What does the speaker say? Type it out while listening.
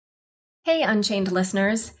Hey, Unchained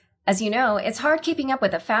listeners. As you know, it's hard keeping up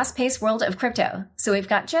with the fast-paced world of crypto, so we've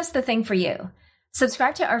got just the thing for you.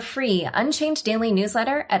 Subscribe to our free Unchained daily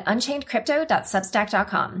newsletter at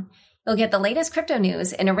unchainedcrypto.substack.com. You'll get the latest crypto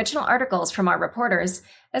news and original articles from our reporters,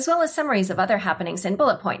 as well as summaries of other happenings and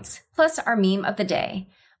bullet points, plus our meme of the day,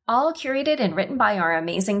 all curated and written by our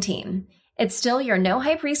amazing team. It's still your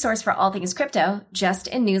no-hype resource for all things crypto, just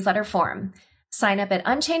in newsletter form. Sign up at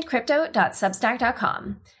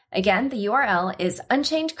unchainedcrypto.substack.com. Again, the URL is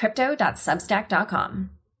unchainedcrypto.substack.com.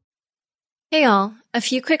 Hey all, a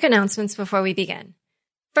few quick announcements before we begin.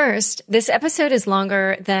 First, this episode is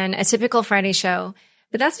longer than a typical Friday show,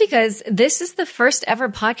 but that's because this is the first ever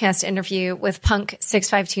podcast interview with Punk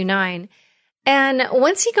 6529. And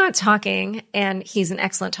once he got talking, and he's an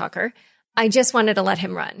excellent talker, I just wanted to let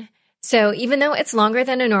him run. So even though it's longer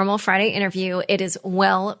than a normal Friday interview, it is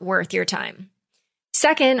well worth your time.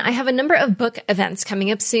 Second, I have a number of book events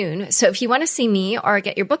coming up soon. So if you want to see me or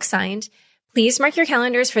get your book signed, please mark your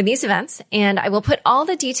calendars for these events, and I will put all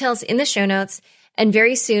the details in the show notes. And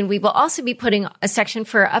very soon, we will also be putting a section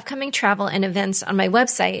for upcoming travel and events on my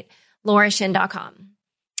website, laurashin.com.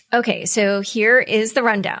 Okay, so here is the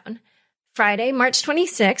rundown. Friday, March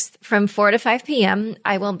 26th, from 4 to 5 p.m.,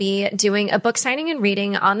 I will be doing a book signing and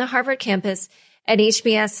reading on the Harvard campus at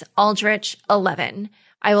HBS Aldrich 11.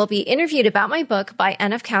 I will be interviewed about my book by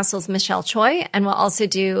NF Castle's Michelle Choi, and will also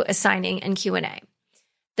do a signing and Q&A.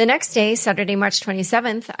 The next day, Saturday, March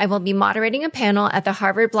 27th, I will be moderating a panel at the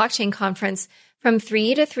Harvard Blockchain Conference from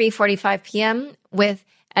 3 to 3:45 p.m. with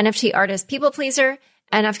NFT artist People Pleaser,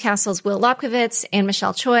 NF Castle's Will Lobkowitz and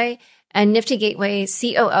Michelle Choi, and Nifty Gateway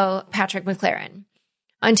COO Patrick McLaren.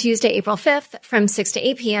 On Tuesday, April 5th, from 6 to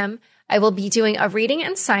 8 p.m., I will be doing a reading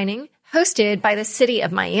and signing hosted by the city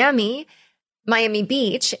of Miami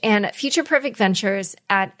Beach, and Future Perfect Ventures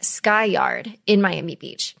at Sky Yard in Miami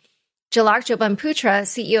Beach. Jalak Jobanputra,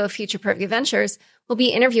 CEO of Future Perfect Ventures, will be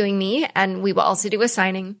interviewing me, and we will also do a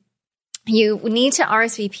signing. You need to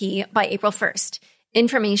RSVP by April 1st.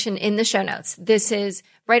 Information in the show notes. This is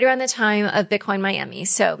right around the time of Bitcoin Miami,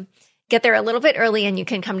 so get there a little bit early and you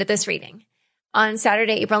can come to this reading. On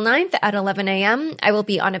Saturday, April 9th at 11 a.m., I will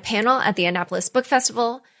be on a panel at the Annapolis Book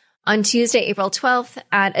Festival. On Tuesday, April 12th,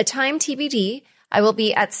 at a time TBD, I will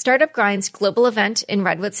be at Startup Grind's global event in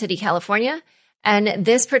Redwood City, California, and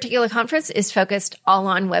this particular conference is focused all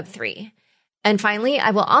on Web3. And finally,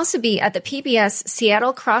 I will also be at the PBS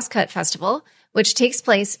Seattle Crosscut Festival, which takes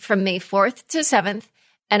place from May 4th to 7th,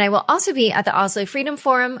 and I will also be at the Oslo Freedom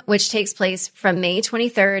Forum, which takes place from May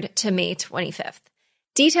 23rd to May 25th.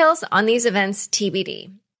 Details on these events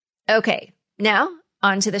TBD. Okay, now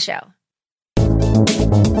on to the show.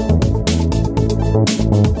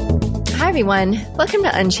 Hi, everyone. Welcome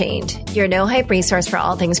to Unchained, your no-hype resource for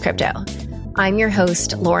all things crypto. I'm your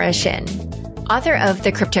host, Laura Shin, author of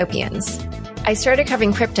The Cryptopians. I started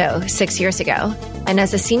covering crypto 6 years ago, and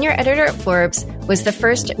as a senior editor at Forbes, was the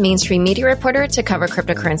first mainstream media reporter to cover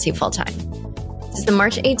cryptocurrency full-time. This is the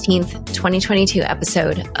March 18th, 2022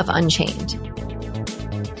 episode of Unchained.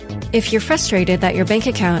 If you're frustrated that your bank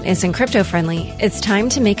account isn't crypto-friendly, it's time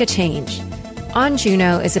to make a change. On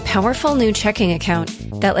Juno is a powerful new checking account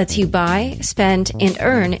that lets you buy, spend, and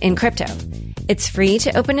earn in crypto. It's free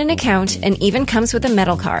to open an account and even comes with a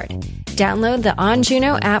metal card. Download the On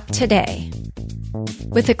Juno app today.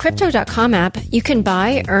 With the Crypto.com app, you can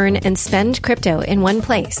buy, earn, and spend crypto in one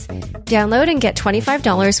place. Download and get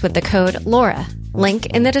 $25 with the code LAURA. Link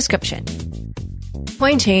in the description.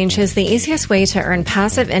 CoinChange is the easiest way to earn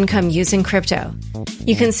passive income using crypto.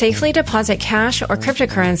 You can safely deposit cash or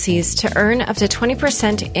cryptocurrencies to earn up to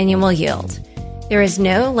 20% annual yield. There is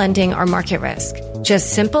no lending or market risk,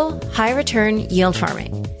 just simple, high-return yield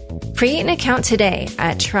farming. Create an account today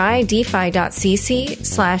at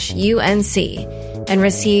trydefi.cc/UNC and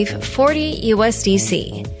receive 40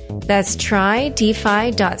 USDC. That's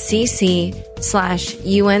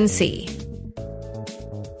trydefi.cc/UNC.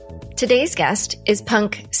 Today's guest is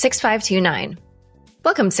Punk 6529.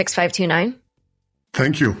 Welcome, 6529.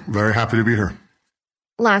 Thank you. Very happy to be here.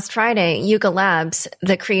 Last Friday, Yuga Labs,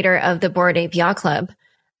 the creator of the Bored Ape Yacht Club,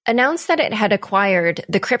 announced that it had acquired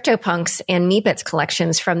the CryptoPunks and Meebits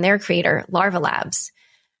collections from their creator, Larva Labs.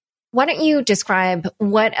 Why don't you describe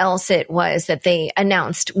what else it was that they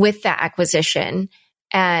announced with that acquisition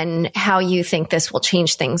and how you think this will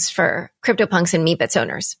change things for CryptoPunks and Meebits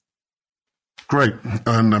owners? Great.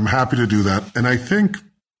 And I'm happy to do that. And I think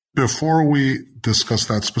before we discuss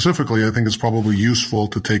that specifically, I think it's probably useful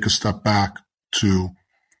to take a step back to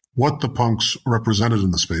what the punks represented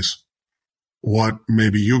in the space, what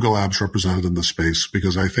maybe Yuga Labs represented in the space,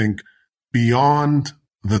 because I think beyond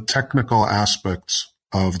the technical aspects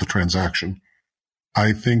of the transaction,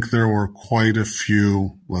 I think there were quite a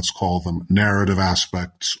few, let's call them narrative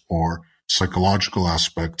aspects or psychological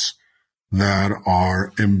aspects that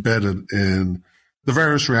are embedded in the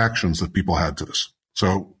various reactions that people had to this.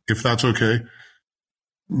 So if that's okay,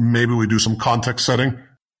 maybe we do some context setting.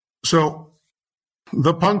 So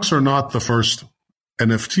the punks are not the first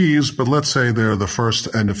NFTs, but let's say they're the first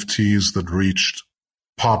NFTs that reached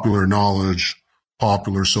popular knowledge,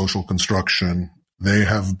 popular social construction. They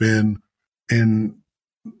have been, in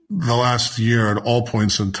the last year, at all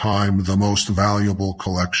points in time, the most valuable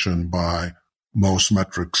collection by most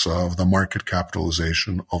metrics of the market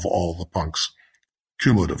capitalization of all the punks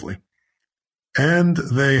cumulatively. And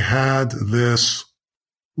they had this,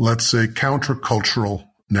 let's say, countercultural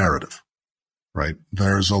narrative, right?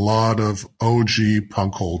 There's a lot of OG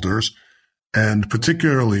punk holders, and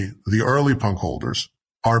particularly the early punk holders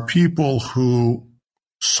are people who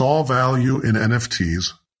saw value in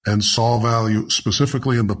NFTs and saw value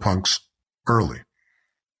specifically in the punks early,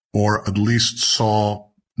 or at least saw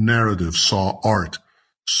narrative, saw art,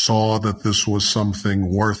 saw that this was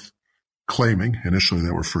something worth claiming. Initially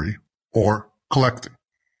they were free, or collecting.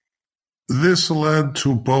 This led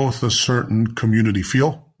to both a certain community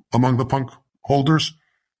feel among the punk holders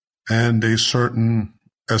and a certain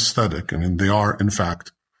aesthetic. I mean, they are, in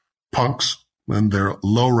fact, punks, and they're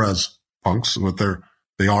low-res punks, but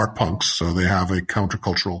they are punks, so they have a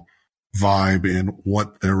countercultural vibe in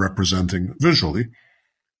what they're representing visually.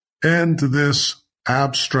 And this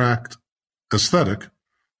abstract aesthetic,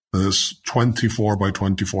 this 24 by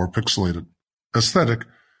 24 pixelated aesthetic,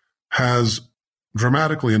 has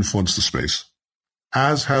dramatically influenced the space,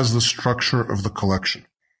 as has the structure of the collection,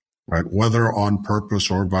 right? Whether on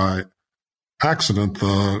purpose or by accident,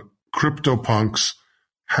 the CryptoPunks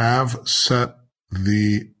have set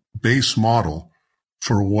the base model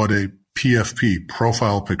for what a PFP,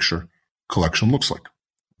 profile picture collection, looks like.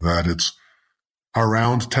 That it's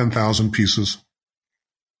around 10,000 pieces,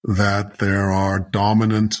 that there are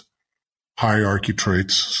dominant hierarchy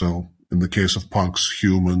traits. So in the case of punks,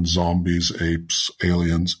 humans, zombies, apes,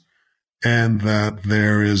 aliens, and that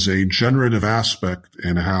there is a generative aspect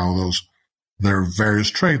in how their various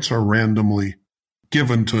traits are randomly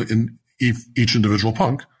given to each individual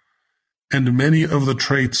punk. And many of the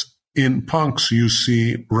traits in punks you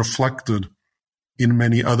see reflected in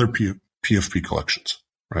many other PFP collections,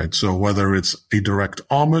 right? So whether it's a direct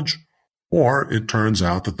homage, or it turns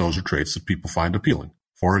out that those are traits that people find appealing.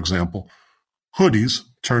 For example, hoodies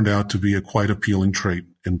turned out to be a quite appealing trait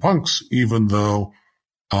in punks, even though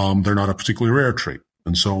they're not a particularly rare trait.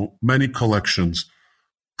 And so many collections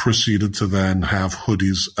proceeded to then have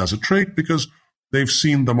hoodies as a trait because they've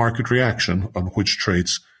seen the market reaction on which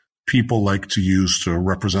traits people like to use to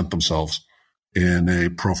represent themselves in a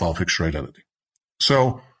profile picture identity.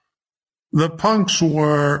 So the punks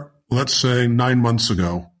were, let's say 9 months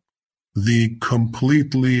ago, the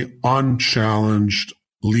completely unchallenged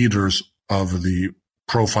leaders of the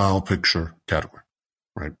profile picture category,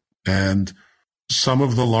 right? And some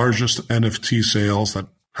of the largest NFT sales that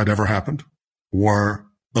had ever happened were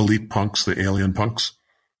elite punks, the alien punks,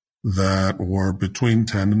 that were between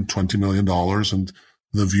 $10 and $20 million. And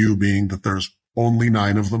the view being that there's only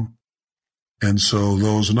 9 of them. And so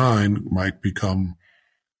those 9 might become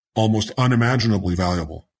almost unimaginably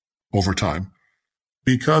valuable over time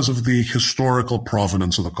because of the historical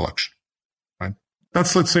provenance of the collection, right?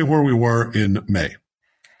 That's, let's say, where we were in May.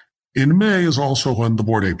 In May is also when the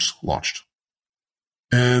Bored Apes launched.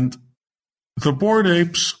 And the Bored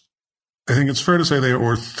Apes, I think it's fair to say there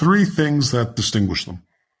were 3 things that distinguished them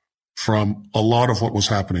from a lot of what was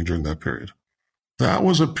happening during that period. That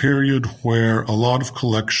was a period where a lot of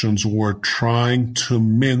collections were trying to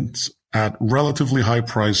mint at relatively high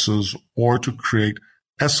prices or to create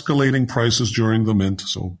escalating prices during the mint,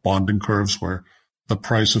 so bonding curves where the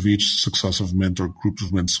price of each successive mint or group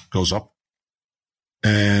of mints goes up.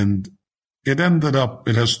 And it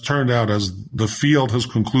has turned out, as the field has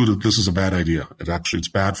concluded, this is a bad idea. It's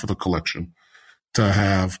bad for the collection to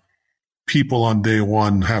have people on day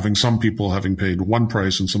one some people having paid 1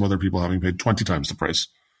 price and some other people having paid 20 times the price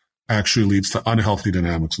actually leads to unhealthy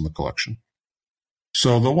dynamics in the collection.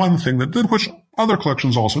 So the one thing that did, which other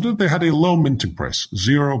collections also did, they had a low minting price,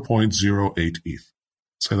 0.08 ETH.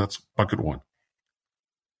 So that's bucket 1.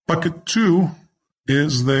 Bucket 2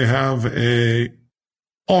 is they have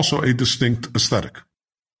also a distinct aesthetic.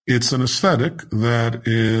 It's an aesthetic that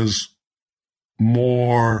is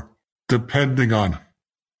more depending on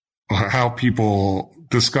how people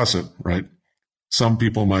discuss it, right? Some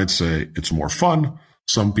people might say it's more fun.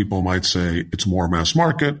 Some people might say it's more mass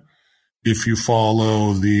market. if you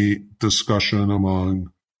follow the discussion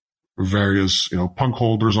among various, punk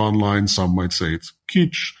holders online, some might say it's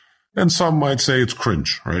kitsch and some might say it's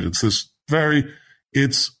cringe, right?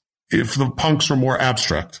 It's if the punks are more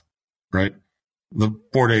abstract, right? The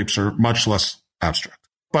Bored Apes are much less abstract,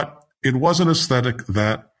 but it was an aesthetic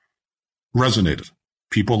that resonated.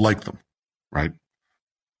 People liked them, right?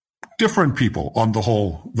 Different people on the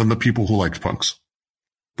whole than the people who liked punks,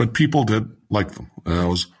 but people did like them. I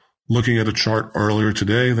was looking at a chart earlier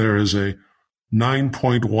today. There is a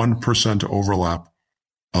 9.1% overlap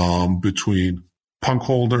between punk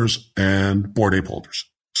holders and Bored Ape holders.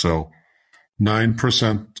 So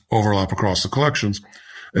 9% overlap across the collections.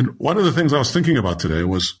 And one of the things I was thinking about today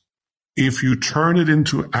was if you turn it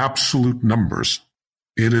into absolute numbers,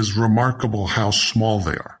 it is remarkable how small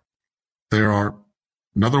they are.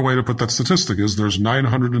 Another way to put that statistic is there's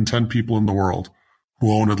 910 people in the world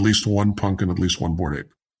who own at least one punk and at least one Bored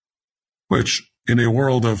Ape, which in a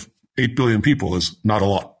world of 8 billion people is not a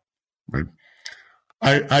lot, right?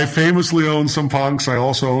 I famously own some punks. I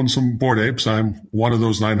also own some Bored Apes. I'm one of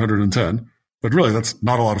those 910, but really that's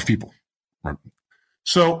not a lot of people, right?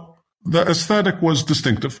 So the aesthetic was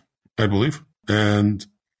distinctive, I believe, and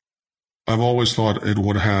I've always thought it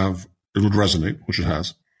would resonate, which it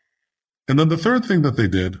has. And then the third thing that they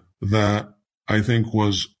did that I think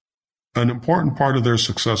was an important part of their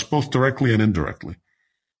success, both directly and indirectly,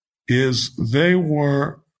 is they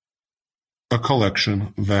were a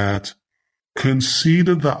collection that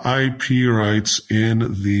conceded the IP rights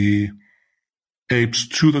in the apes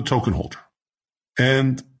to the token holder.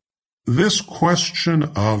 And this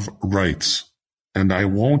question of rights, and I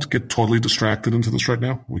won't get totally distracted into this right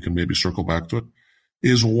now, we can maybe circle back to it,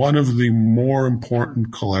 is one of the more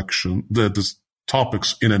important the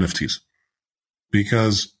topics in NFTs,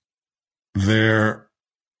 because they're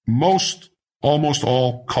almost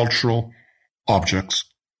all cultural objects,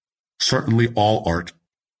 certainly all art,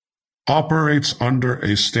 operates under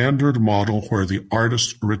a standard model where the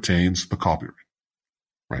artist retains the copyright,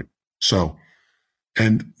 right? So,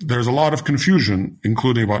 and there's a lot of confusion,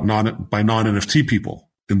 including by non-NFT people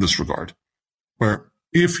in this regard, where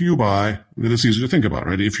if you buy, it's easy to think about,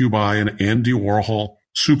 right? If you buy an Andy Warhol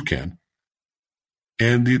soup can,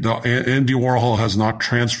 Andy Warhol has not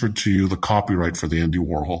transferred to you the copyright for the Andy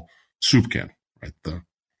Warhol soup can, right? The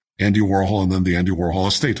Andy Warhol and then the Andy Warhol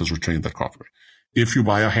estate has retained that copyright. If you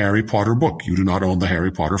buy a Harry Potter book, you do not own the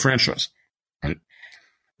Harry Potter franchise, right?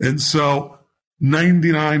 And so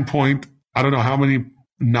 99 point, I don't know how many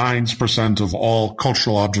 9% of all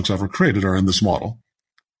cultural objects ever created are in this model,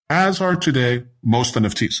 as are today most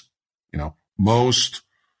NFTs.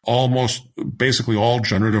 Almost basically all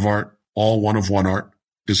generative art, all one-of-one art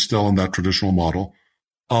is still in that traditional model.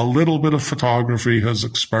 A little bit of photography has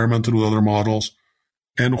experimented with other models,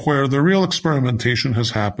 and where the real experimentation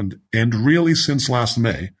has happened, and really since last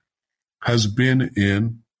May, has been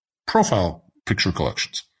in profile picture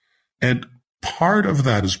collections. And part of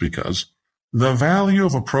that is because the value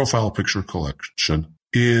of a profile picture collection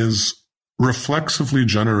is reflexively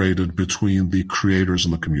generated between the creators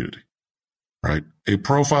and the community, right? A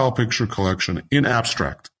profile picture collection in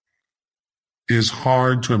abstract is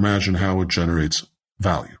hard to imagine how it generates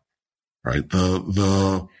value, right?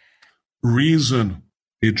 The reason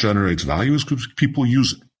it generates value is because people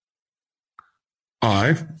use it.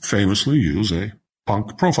 I famously use a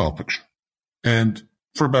punk profile picture. And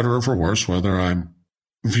for better or for worse, whether I'm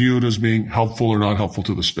viewed as being helpful or not helpful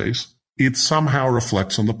to the space, it somehow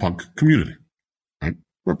reflects on the punk community, right?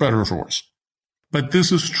 For better or for worse. But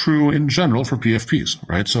this is true in general for PFPs,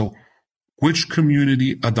 right? So which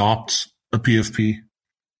community adopts a PFP?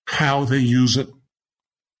 How they use it?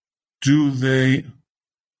 Do they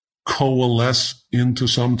coalesce into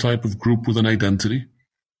some type of group with an identity?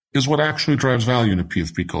 Is what actually drives value in a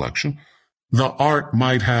PFP collection. The art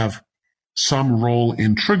might have some role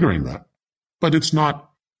in triggering that, but it's not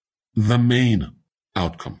the main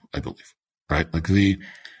outcome, I believe, right? Like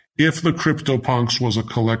if the CryptoPunks was a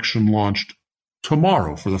collection launched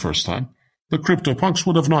tomorrow for the first time, the CryptoPunks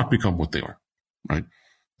would have not become what they are, right?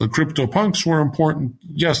 The CryptoPunks were important.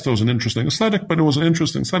 Yes, there was an interesting aesthetic, but it was an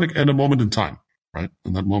interesting aesthetic at a moment in time, right?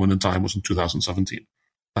 And that moment in time was in 2017.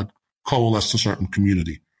 That coalesced a certain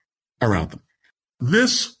community around them.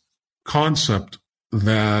 This concept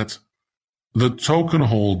that the token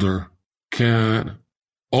holder can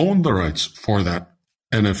own the rights for that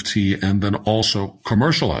NFT and then also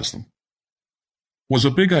commercialize them was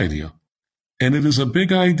a big idea. And it is a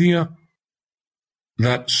big idea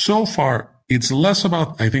that so far it's less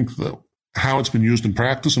about, I think, how it's been used in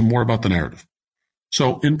practice and more about the narrative.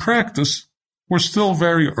 So in practice, we're still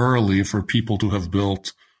very early for people to have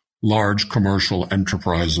built large commercial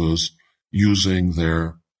enterprises using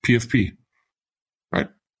their PFP, right?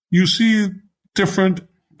 You see different,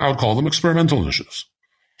 I would call them experimental initiatives.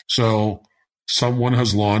 So someone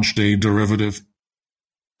has launched a derivative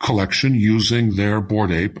collection using their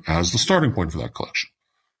Bored Ape as the starting point for that collection.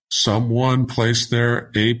 Someone placed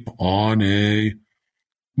their ape on a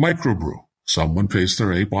microbrew. Someone placed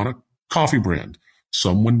their ape on a coffee brand.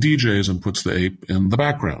 Someone DJs and puts the ape in the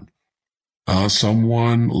background.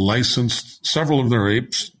 Someone licensed several of their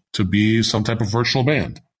apes to be some type of virtual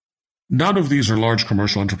band. None of these are large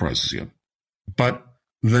commercial enterprises yet. But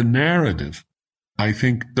the narrative, I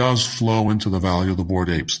think, does flow into the value of the Bored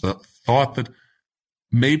Apes. The thought that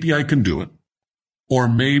maybe I can do it, or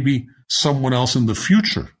maybe someone else in the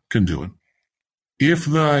future can do it. If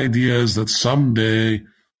the idea is that someday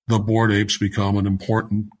the Bored Apes become an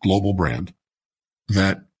important global brand,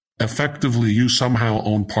 that effectively you somehow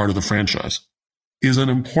own part of the franchise, is an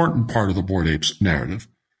important part of the Bored Apes narrative.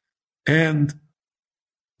 And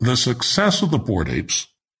the success of the Bored Apes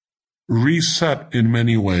reset in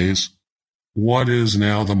many ways what is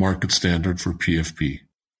now the market standard for PFP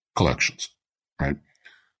collections, right?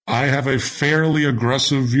 I have a fairly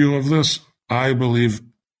aggressive view of this. I believe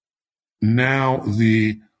now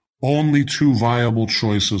the only two viable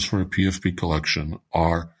choices for a PFP collection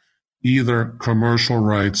are either commercial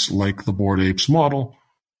rights like the Bored Apes model,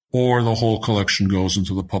 or the whole collection goes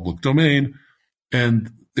into the public domain.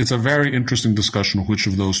 And it's a very interesting discussion which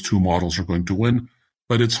of those two models are going to win.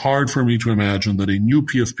 But it's hard for me to imagine that a new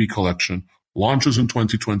PFP collection launches in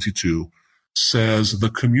 2022, says the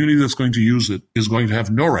community that's going to use it is going to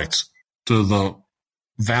have no rights to the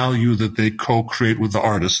value that they co-create with the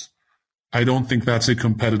artist. I don't think that's a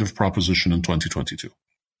competitive proposition in 2022.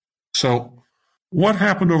 So what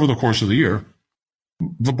happened over the course of the year?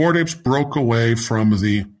 The Bored Apes broke away from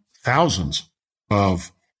the thousands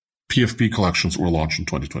of PFP collections that were launched in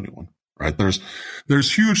 2021, right?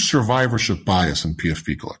 There's huge survivorship bias in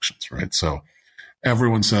PFP collections, right? So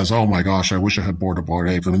everyone says, oh my gosh, I wish I had bought a Bored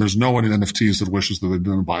Ape. I mean, there's no one in NFTs that wishes that they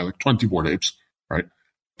didn't buy like 20 Bored Apes, right?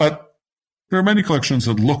 But there are many collections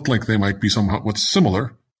that looked like they might be somewhat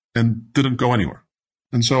similar and didn't go anywhere.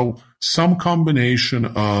 And so some combination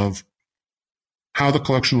of how the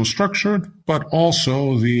collection was structured, but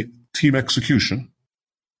also the team execution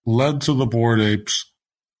led to the Bored Apes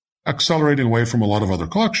accelerating away from a lot of other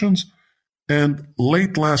collections. And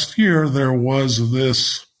late last year, there was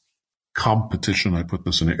this competition, I put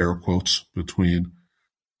this in air quotes, between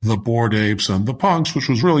the Bored Apes and the punks, which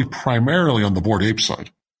was really primarily on the Bored Ape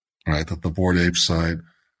side, right? That the Bored Ape side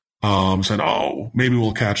said, oh, maybe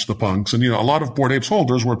we'll catch the punks. And, a lot of Bored Apes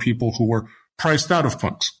holders were people who were priced out of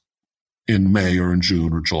punks in May or in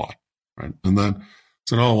June or July, right? And then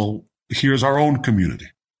said, oh, well, here's our own community.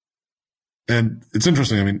 And it's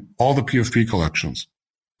interesting. I mean, all the PFP collections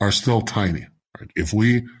are still tiny, right? If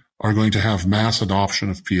we are going to have mass adoption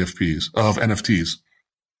of PFPs, of NFTs,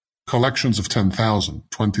 collections of 10,000,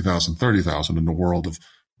 20,000, 30,000 in the world of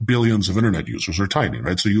billions of internet users are tiny,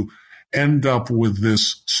 right? So you end up with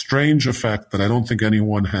this strange effect that I don't think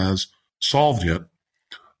anyone has solved yet,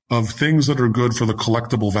 of things that are good for the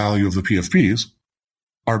collectible value of the PFPs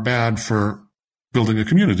are bad for building a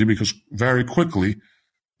community, because very quickly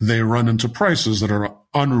they run into prices that are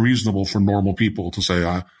unreasonable for normal people to say,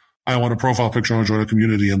 I want a profile picture, I want to join a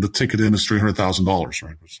community, and the ticket in is $300,000,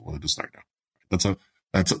 right? Which is what it is right now.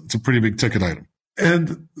 It's a pretty big ticket item.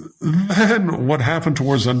 And then what happened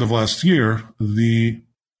towards the end of last year, the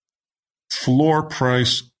floor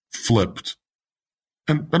price flipped.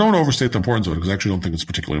 And I don't want to overstate the importance of it, because I actually don't think it's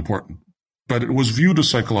particularly important. But it was viewed as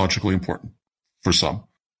psychologically important for some.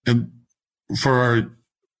 And for our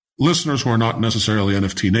listeners who are not necessarily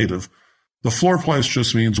NFT native, the floor price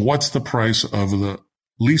just means what's the price of the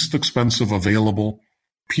least expensive available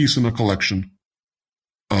piece in a collection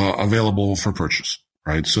available for purchase,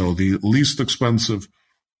 right? So the least expensive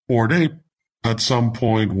Bored Ape at some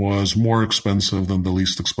point was more expensive than the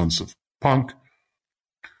least expensive punk.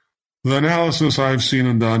 The analysis I've seen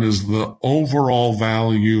and done is the overall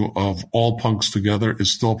value of all punks together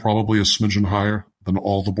is still probably a smidgen higher than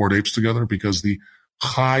all the Bored Apes together, because the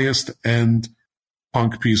highest end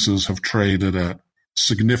punk pieces have traded at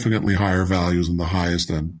significantly higher values than the highest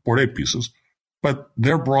end Bored Ape pieces, but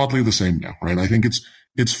they're broadly the same now, right? I think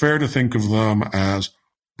it's fair to think of them as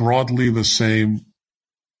broadly the same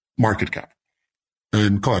market cap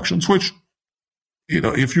in collections, which,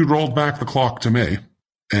 if you rolled back the clock to May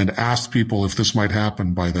and asked people if this might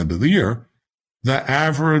happen by the end of the year, the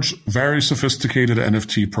average very sophisticated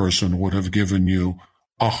NFT person would have given you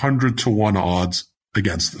 100-to-1 odds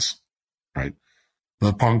against this, right?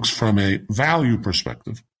 The punks, from a value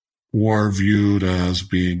perspective, were viewed as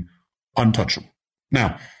being untouchable.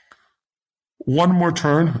 Now, one more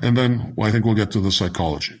turn, and then I think we'll get to the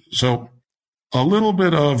psychology. So a little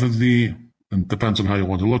bit of and it depends on how you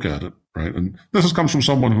want to look at it, right? And this comes from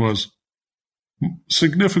someone who has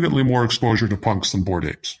significantly more exposure to punks than Bored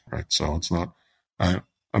Apes, right? So it's not,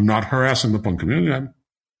 I'm not harassing the punk community. I'm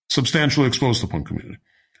substantially exposed to the punk community.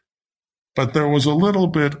 But there was a little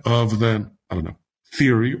bit of then,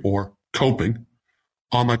 theory or coping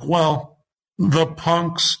on the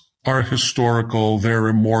punks are historical, they're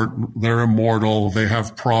immortal, they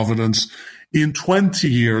have providence. In 20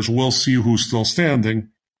 years, we'll see who's still standing.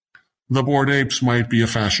 The Bored Apes might be a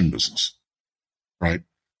fashion business, right?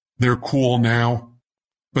 They're cool now,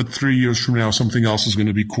 but 3 years from now, something else is going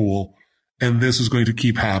to be cool. And this is going to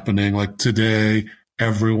keep happening. Like today,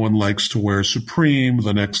 everyone likes to wear Supreme.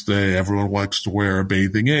 The next day, everyone likes to wear a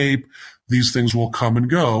bathing ape. These things will come and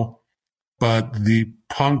go. But the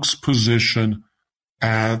punk's position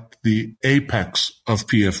at the apex of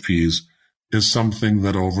PFPs is something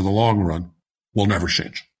that over the long run will never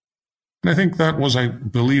change. And I think that was, I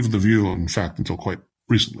believe, the view, in fact, until quite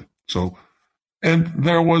recently. And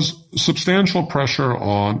there was substantial pressure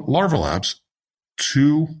on Larva Labs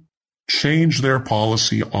to change their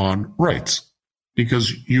policy on rights,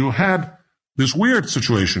 because you had this weird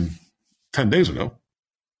situation 10 days ago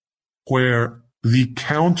where the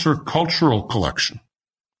countercultural collection,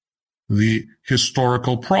 the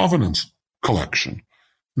historical provenance collection,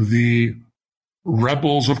 the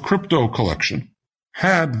Rebels of Crypto collection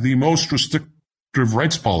had the most restrictive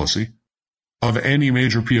rights policy of any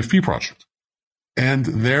major PFP project. And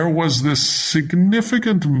there was this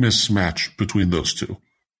significant mismatch between those two,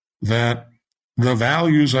 that the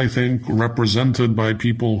values, I think, represented by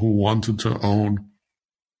people who wanted to own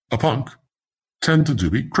a punk tended to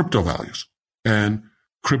be crypto values. And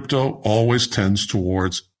crypto always tends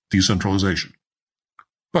towards decentralization.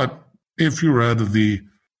 But if you read the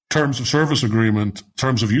terms of use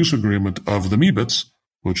agreement of the Meebits,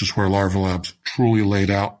 which is where Larva Labs truly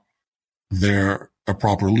laid out a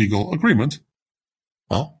proper legal agreement,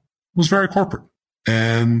 well, it was very corporate.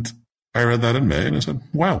 And I read that in May and I said,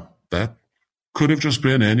 wow, that could have just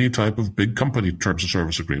been any type of big company terms of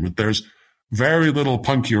service agreement. There's very little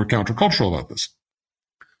punky or countercultural about this.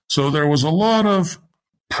 So there was a lot of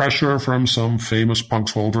pressure from some famous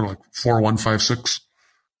punks holder like 4156,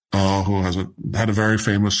 who had a very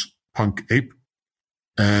famous punk ape,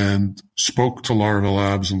 and spoke to Larva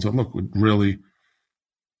Labs and said, look, we'd really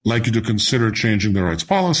like you to consider changing the rights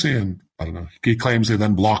policy. And he claims they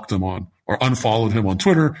then blocked him or unfollowed him on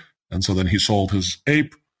Twitter. And so then he sold his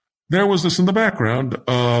ape. There was this in the background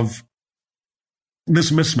of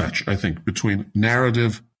this mismatch, I think, between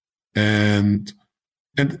narrative and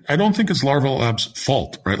I don't think it's Larva Labs'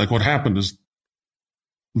 fault, right? Like what happened is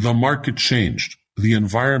the market changed. The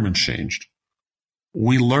environment changed.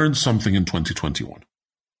 We learned something in 2021,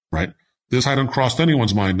 right? This hadn't crossed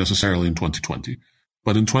anyone's mind necessarily in 2020.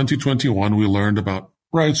 But in 2021, we learned about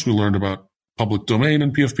rights. We learned about public domain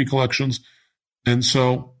and PFP collections. And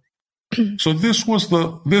so this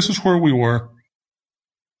is where we were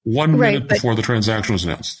 1 minute before the transaction was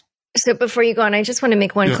announced. So before you go on, I just want to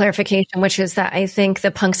make one clarification, which is that I think the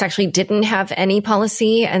punks actually didn't have any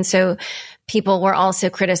policy. And so people were also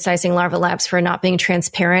criticizing Larva Labs for not being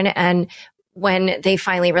transparent. And when they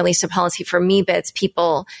finally released a policy for Meebits,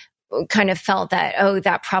 people kind of felt that,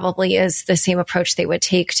 that probably is the same approach they would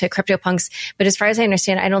take to CryptoPunks. But as far as I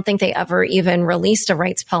understand, I don't think they ever even released a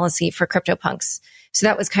rights policy for CryptoPunks. So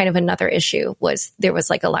that was kind of another issue, was there was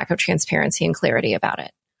like a lack of transparency and clarity about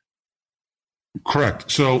it. Correct.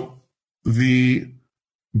 So the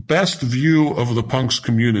best view of the punks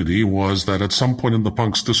community was that at some point in the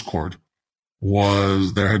punks Discord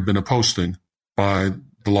there had been a posting by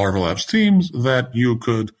the Larva Labs teams that you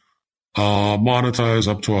could monetize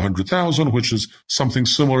up to 100,000, which is something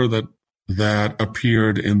similar that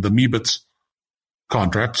appeared in the Meebits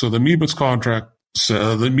contract. So the Meebits contract,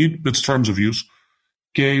 the Meebits terms of use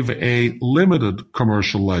gave a limited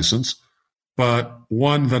commercial license, but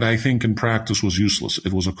one that I think in practice was useless.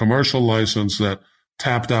 It was a commercial license that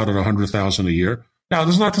tapped out at 100,000 a year. Now,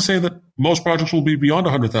 this is not to say that most projects will be beyond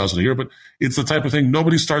 100,000 a year, but it's the type of thing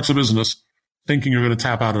nobody starts a business thinking you're going to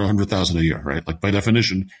tap out at 100,000 a year, right? Like by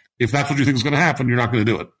definition, if that's what you think is going to happen, you're not going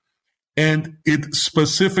to do it. And it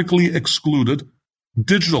specifically excluded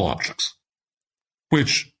digital objects,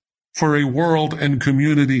 which for a world and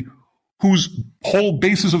community whose whole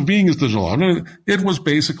basis of being is digital. I mean, it was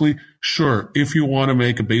basically, sure, if you want to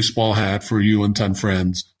make a baseball hat for you and 10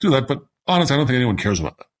 friends, do that. But honestly, I don't think anyone cares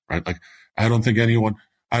about that, right? Like, I don't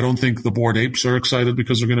think the Bored Apes are excited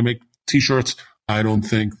because they're going to make t-shirts. I don't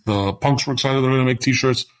think the punks were excited they're going to make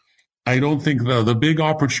t-shirts. I don't think the big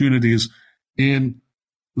opportunities in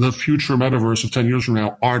the future metaverse of 10 years from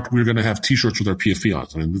now aren't we're going to have t-shirts with our PFP on.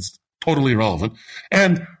 I mean, it's totally irrelevant.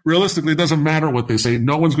 And realistically, it doesn't matter what they say.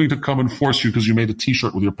 No one's going to come and force you because you made a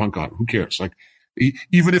t-shirt with your punk on it. Who cares? Like,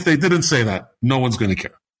 even if they didn't say that, no one's going to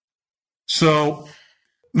care. So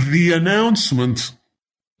the announcement,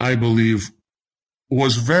 I believe,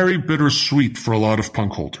 was very bittersweet for a lot of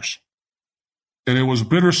punk holders. And it was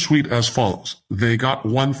bittersweet as follows. They got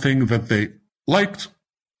one thing that they liked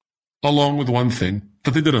along with one thing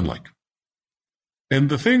that they didn't like. And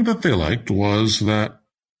the thing that they liked was that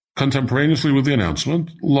contemporaneously with the announcement,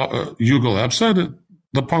 Yuga Labs said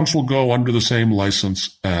the punks will go under the same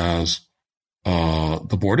license as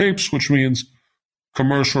the Bored Apes, which means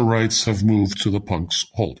commercial rights have moved to the punks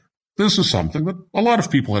holder. This is something that a lot of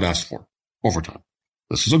people had asked for over time.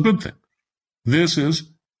 This is a good thing. This is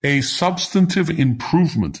a substantive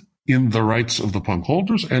improvement in the rights of the punk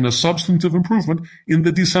holders and a substantive improvement in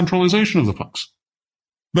the decentralization of the punks.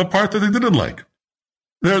 The part that they didn't like.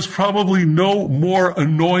 There's probably no more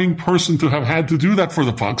annoying person to have had to do that for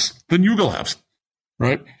the punks than Yuga Labs,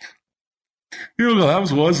 right? Yuga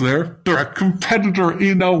Labs was their direct competitor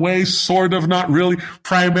in a way, sort of, not really.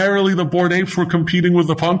 Primarily, the Bored Apes were competing with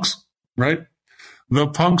the punks, right? The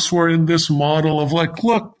punks were in this model of like,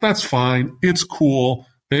 look, that's fine. It's cool.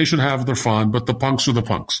 They should have their fun, but the punks are the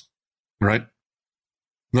punks, right?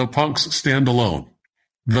 The punks stand alone.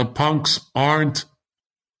 The punks aren't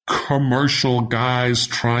commercial guys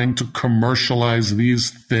trying to commercialize these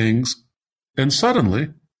things. And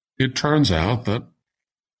suddenly, it turns out that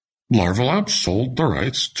Larva Labs sold the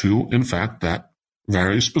rights to, in fact, that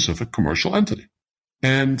very specific commercial entity.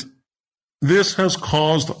 And this has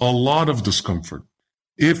caused a lot of discomfort.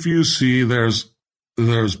 If you see there's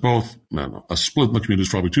both, a split in the community is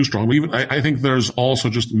probably too strong, but even I think there's also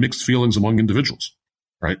just mixed feelings among individuals,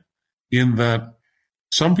 right? In that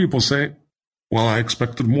some people say, well, I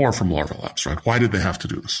expected more from Larva Labs, right? Why did they have to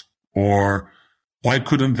do this? Or why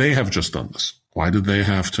couldn't they have just done this? Why did they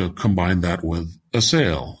have to combine that with a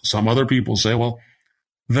sale? Some other people say, well,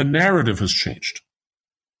 the narrative has changed.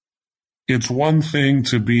 It's one thing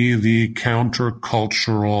to be the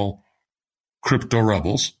countercultural crypto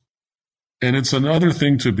rebels, and it's another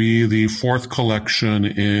thing to be the fourth collection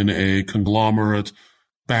in a conglomerate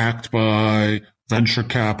backed by venture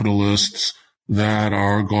capitalists that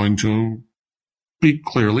are going to be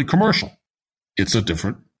clearly commercial. It's a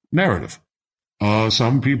different narrative.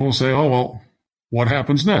 Some people say, oh, well, what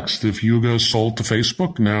happens next? If Yuga is sold to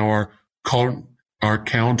Facebook, now our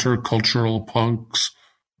counter-cultural punks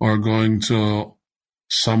are going to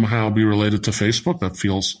somehow be related to Facebook. That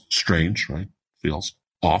feels strange, right? Feels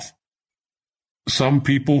off. Some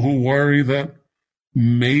people who worry that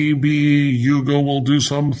maybe Yuga will do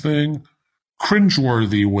something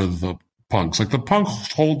cringeworthy with the punks. Like the punk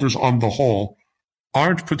holders on the whole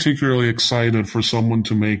aren't particularly excited for someone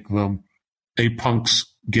to make them a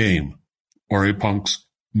punk's game or a punk's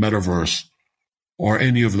metaverse or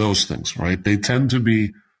any of those things, right? They tend to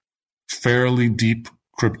be fairly deep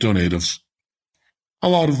crypto natives. A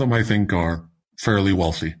lot of them, I think, are fairly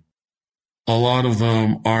wealthy. A lot of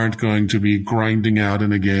them aren't going to be grinding out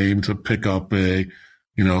in a game to pick up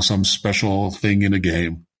some special thing in a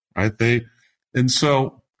game, right? And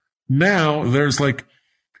so now there's like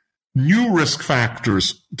new risk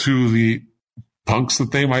factors to the punks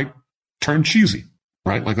that they might turn cheesy,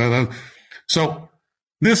 right? Like that. So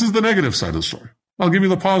this is the negative side of the story. I'll give you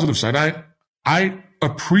the positive side. I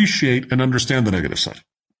appreciate and understand the negative side,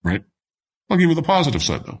 right? I'll give you the positive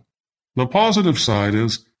side though. The positive side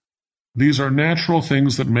is these are natural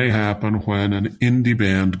things that may happen when an indie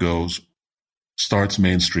band starts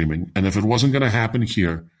mainstreaming. And if it wasn't going to happen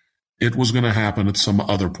here, it was going to happen at some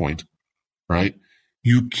other point, right?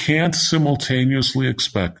 You can't simultaneously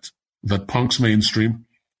expect that punks mainstream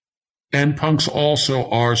and punks also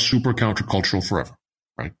are super countercultural forever,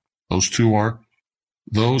 right? Those two are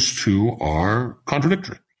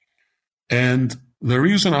contradictory. And the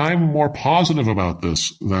reason I'm more positive about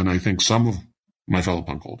this than I think some of my fellow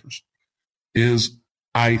punk holders is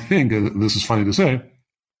I think, this is funny to say,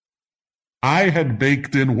 I had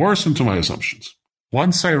baked in worse into my assumptions.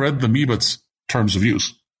 Once I read the Meebits terms of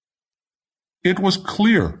use, it was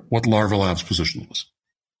clear what Larva Labs' position was,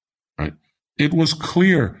 right? It was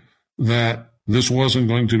clear that this wasn't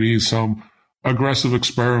going to be some aggressive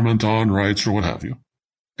experiment on rights or what have you.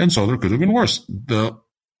 And so there could have been worse. The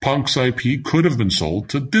Punk's IP could have been sold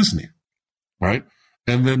to Disney, right?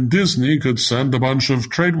 And then Disney could send a bunch of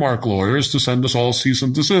trademark lawyers to send us all cease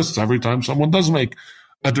and desists every time someone does make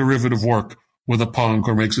a derivative work with a punk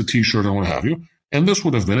or makes a t-shirt or what have you. And this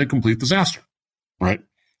would have been a complete disaster, right?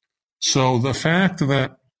 So the fact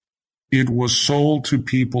that it was sold to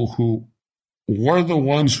people who were the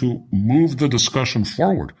ones who moved the discussion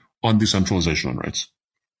forward on decentralization and rights,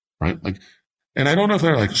 right? Like, and I don't know if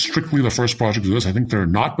they're like strictly the first project to do this. I think they're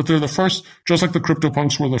not, but they're the first, just like the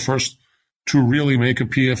CryptoPunks were the first to really make a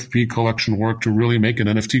PFP collection work, to really make an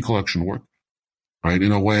NFT collection work, right?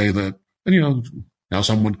 In a way that, and you know, now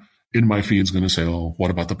someone in my feed is going to say, oh, what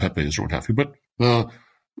about the Pepes or what have you? But the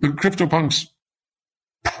CryptoPunks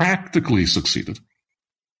practically succeeded.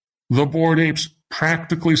 The Bored Apes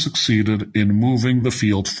practically succeeded in moving the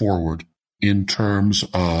field forward in terms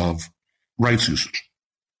of rights usage.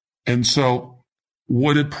 And so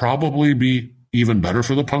would it probably be even better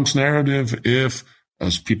for the punks narrative if,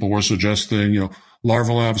 as people were suggesting, you know,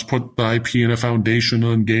 Larva Labs put the IP in a foundation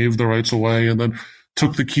and gave the rights away and then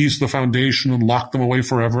took the keys to the foundation and locked them away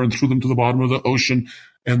forever and threw them to the bottom of the ocean,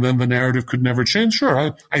 and then the narrative could never change?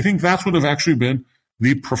 Sure, I think that would have actually been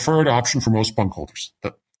the preferred option for most punk holders.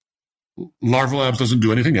 That Larva Labs doesn't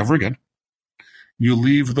do anything ever again. You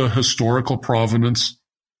leave the historical provenance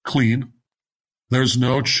clean. There's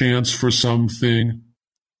no chance for something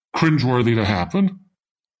cringeworthy to happen,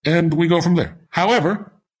 and we go from there.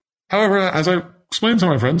 However, as I explained to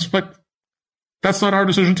my friends, like, that's not our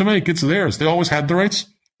decision to make. It's theirs. They always had the rights.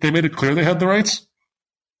 They made it clear they had the rights.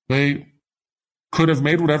 They could have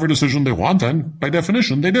made whatever decision they want, and by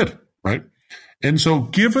definition, they did, right? And so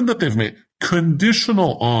given that they've made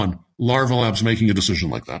conditional on Larva Labs making a decision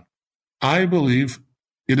like that, I believe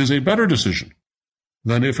it is a better decision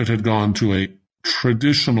than if it had gone to a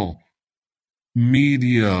traditional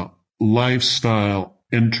media, lifestyle,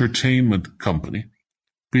 entertainment company,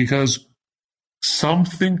 because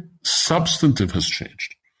something substantive has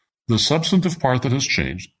changed. The substantive part that has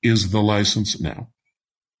changed is the license now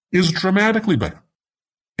is dramatically better.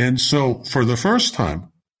 And so for the first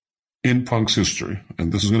time in punk's history,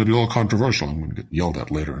 and this is going to be a little controversial, I'm going to get yelled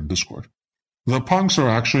at later in Discord, the punks are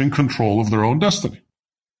actually in control of their own destiny,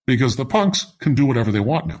 because the punks can do whatever they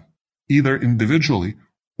want now, either individually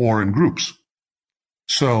or in groups.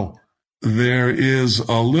 So there is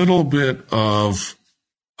a little bit of,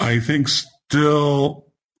 I think, still,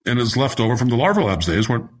 and is left over from the Larva Labs days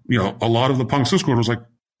where, you know, a lot of the punks Discord was like,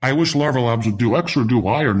 I wish Larva Labs would do X or do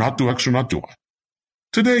Y, or not do X or not do Y.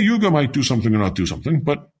 Today, Yuga might do something or not do something,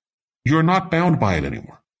 but you're not bound by it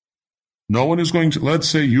anymore. No one is going to, let's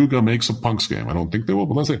say Yuga makes a punks game. I don't think they will,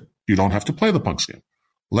 but let's say you don't have to play the punks game.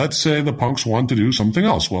 Let's say the punks want to do something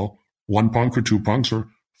else. Well, one punk or two punks or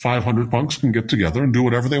 500 punks can get together and do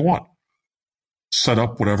whatever they want. Set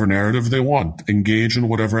up whatever narrative they want. Engage in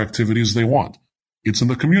whatever activities they want. It's in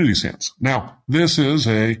the community's hands. Now, this is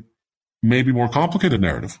a maybe more complicated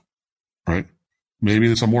narrative, right?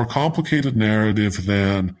 Maybe it's a more complicated narrative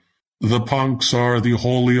than the punks are the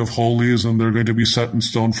holy of holies and they're going to be set in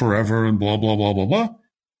stone forever and blah, blah, blah, blah, blah.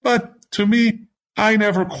 But to me, I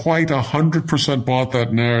never quite 100% bought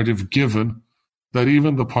that narrative, given that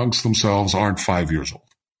even the punks themselves aren't 5 years old.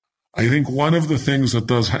 I think one of the things that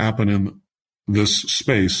does happen in this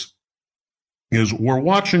space is we're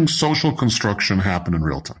watching social construction happen in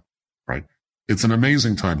real time, right? It's an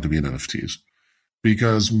amazing time to be in NFTs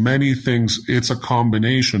because many things, it's a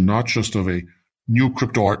combination not just of a new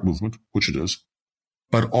crypto art movement, which it is,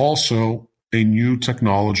 but also a new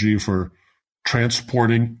technology for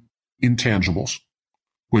transporting intangibles,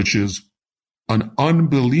 which is an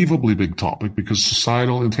unbelievably big topic because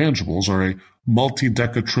societal intangibles are a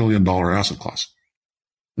multi-decatrillion-dollar asset class.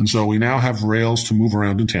 And so we now have rails to move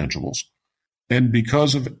around intangibles. And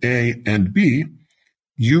because of A and B,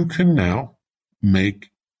 you can now make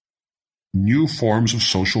new forms of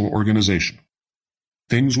social organization,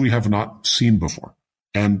 things we have not seen before.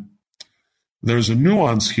 And there's a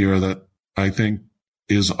nuance here that I think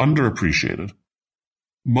is underappreciated.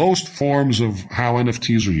 Most forms of how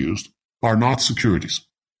NFTs are used are not securities,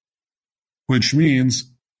 which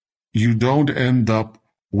means you don't end up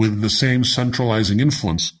with the same centralizing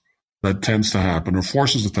influence that tends to happen or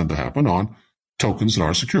forces that tend to happen on tokens that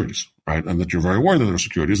are securities, right? And that you're very aware that they're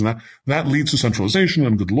securities. And that leads to centralization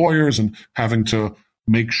and good lawyers and having to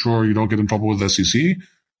make sure you don't get in trouble with the SEC.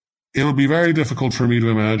 It'll be very difficult for me to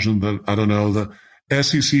imagine that, I don't know, the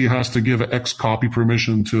SEC has to give X copy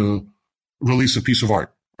permission to release a piece of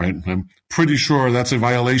art, right? I'm pretty sure that's a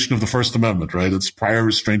violation of the First Amendment, right? It's prior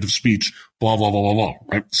restraint of speech, blah, blah, blah, blah, blah,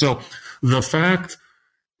 right? So the fact,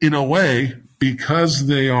 in a way, because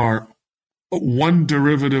they are one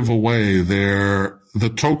derivative away, they're the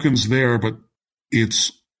token's there, but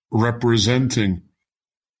it's representing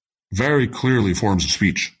very clearly forms of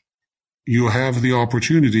speech. You have the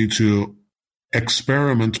opportunity to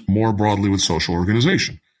experiment more broadly with social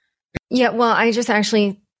organization. Yeah, well, I just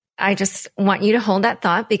want you to hold that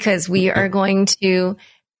thought because we are going to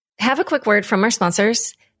have a quick word from our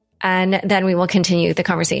sponsors and then we will continue the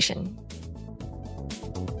conversation.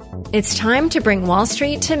 It's time to bring Wall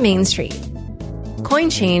Street to Main Street.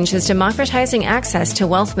 CoinChange is democratizing access to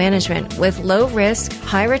wealth management with low risk,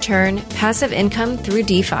 high return, passive income through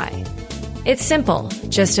DeFi. It's simple.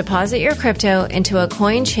 Just deposit your crypto into a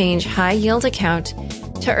CoinChange high yield account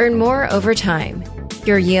to earn more over time.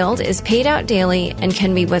 Your yield is paid out daily and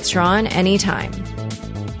can be withdrawn anytime.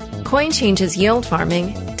 CoinChange's yield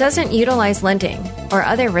farming doesn't utilize lending or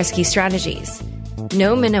other risky strategies.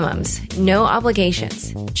 No minimums, no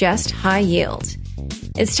obligations, just high yield.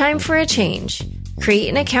 It's time for a change. Create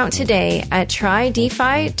an account today at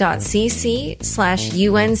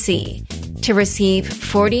trydefi.cc/UNC to receive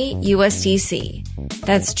 40 USDC.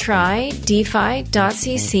 That's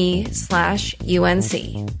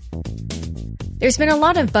trydefi.cc/UNC. There's been a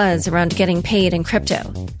lot of buzz around getting paid in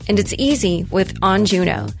crypto, and it's easy with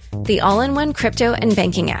OnJuno, the all-in-one crypto and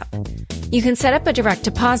banking app. You can set up a direct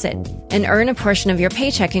deposit and earn a portion of your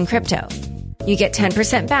paycheck in crypto. You get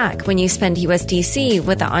 10% back when you spend USDC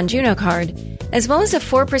with the OnJuno card, as well as a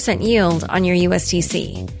 4% yield on your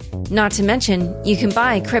USDC. Not to mention, you can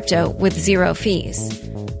buy crypto with zero fees.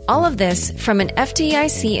 All of this from an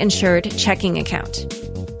FDIC-insured checking account.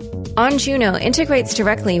 OnJuno integrates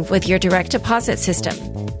directly with your direct deposit system,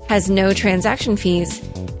 has no transaction fees,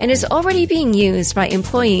 and is already being used by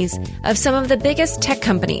employees of some of the biggest tech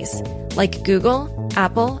companies like Google,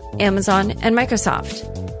 Apple, Amazon, and Microsoft.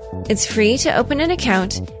 It's free to open an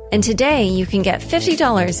account, and today you can get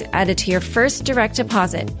 $50 added to your first direct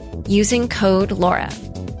deposit using code LAURA.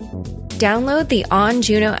 Download the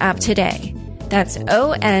OnJuno app today. That's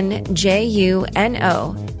OnJuno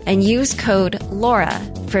and use code LAURA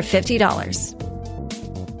for $50.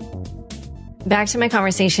 Back to my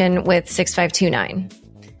conversation with 6529.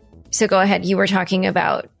 So go ahead. You were talking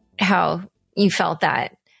about how you felt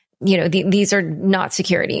that, these are not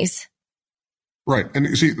securities. Right. And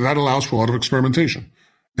you see, that allows for a lot of experimentation.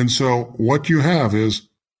 And so what you have is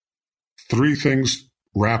three things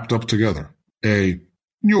wrapped up together. A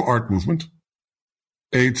new art movement,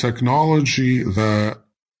 a technology that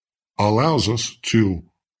allows us to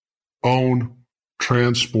own,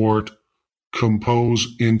 transport, compose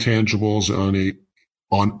intangibles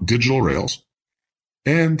on digital rails,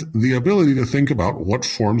 and the ability to think about what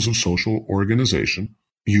forms of social organization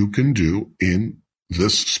you can do in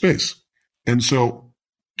this space. And so,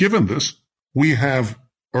 given this, we have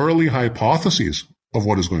early hypotheses of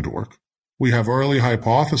what is going to work. We have early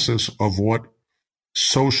hypothesis of what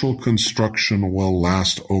social construction will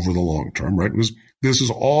last over the long term, right? Because this is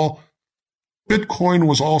all, Bitcoin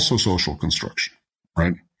was also social construction,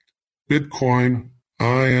 right? Bitcoin,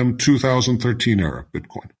 I am 2013 era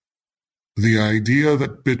Bitcoin. The idea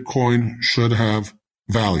that Bitcoin should have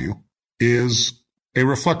value is a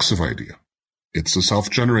reflexive idea. It's a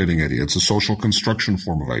self-generating idea. It's a social construction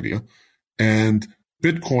form of idea. And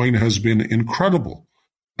Bitcoin has been incredible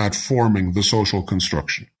at forming the social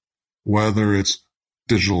construction, whether it's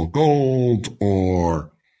digital gold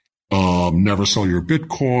or never sell your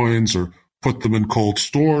Bitcoins or put them in cold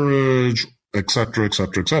storage, et cetera, et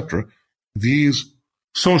cetera, et cetera. These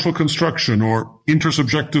social construction or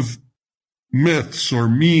intersubjective myths or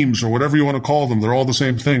memes or whatever you want to call them, they're all the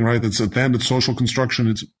same thing, right? It's at the end, it's social construction.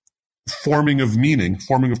 It's forming of meaning,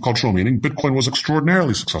 forming of cultural meaning. Bitcoin was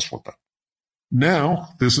extraordinarily successful at that. Now,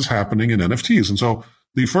 this is happening in NFTs. And so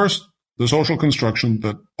the social construction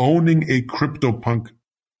that owning a CryptoPunk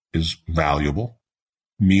is valuable,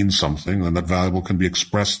 means something, and that valuable can be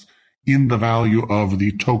expressed in the value of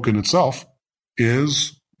the token itself,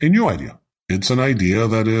 is a new idea. It's an idea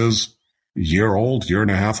that is year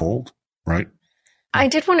and a half old, right? I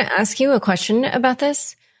did want to ask you a question about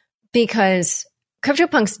this because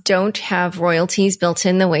CryptoPunks don't have royalties built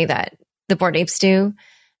in the way that the Bored Apes do.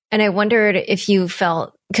 And I wondered if you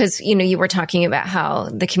felt, because, you were talking about how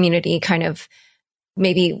the community kind of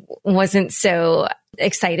maybe wasn't so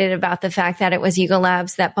excited about the fact that it was Yuga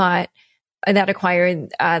Labs that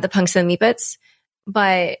acquired the Punks and Meepits.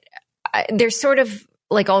 But there's sort of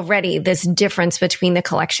like already this difference between the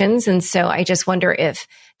collections. And so I just wonder if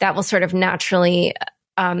that will sort of naturally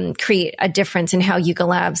create a difference in how Yuga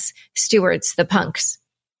Labs stewards the Punks.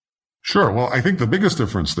 Sure. Well, I think the biggest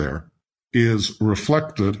difference there is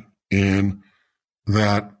reflected in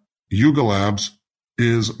that Yuga Labs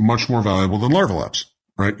is much more valuable than Larva Labs,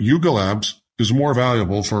 right? Yuga Labs is more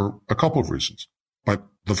valuable for a couple of reasons. But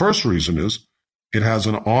the first reason is it has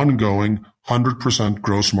an ongoing 100%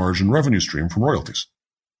 gross margin revenue stream from royalties,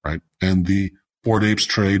 right? And the Bored Apes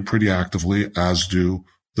trade pretty actively, as do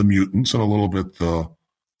the mutants and a little bit the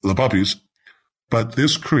puppies. But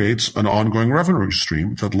this creates an ongoing revenue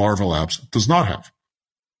stream that Larva Labs does not have.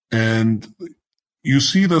 And you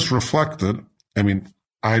see this reflected. I mean,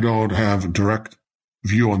 I don't have direct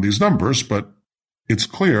view on these numbers, but it's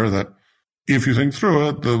clear that if you think through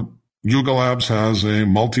it, the Yuga Labs has a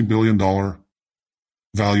multi-billion-dollar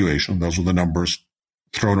valuation. Those were the numbers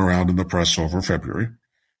thrown around in the press over February,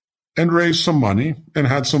 and raised some money and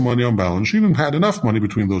had some money on balance sheet and had enough money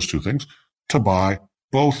between those two things to buy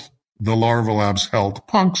both the Larva Labs held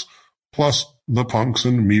punks plus the punks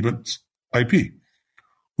and Meebits IP,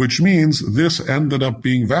 which means this ended up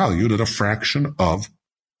being valued at a fraction of.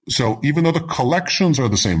 So even though the collections are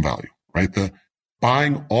the same value, right? The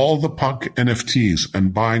buying all the punk NFTs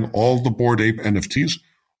and buying all the Bored Ape NFTs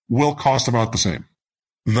will cost about the same.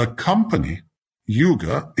 The company,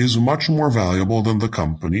 Yuga, is much more valuable than the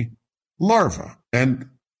company Larva. And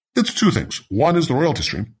it's two things. One is the royalty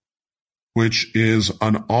stream, which is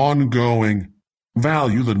an ongoing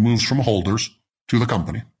value that moves from holders to the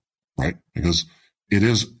company, right? Because it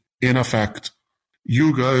is, in effect,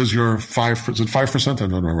 Yuga is your 5%. I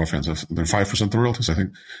don't know rough answer. They're 5% the royalties, I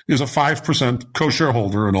think, is a 5%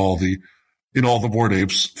 co-shareholder in all the Bored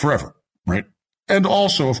Apes forever, right? And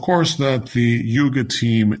also, of course, that the Yuga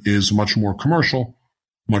team is much more commercial,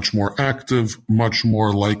 much more active, much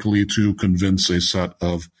more likely to convince a set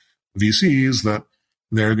of VCs that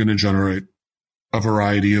they're going to generate a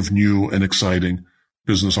variety of new and exciting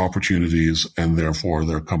business opportunities, and therefore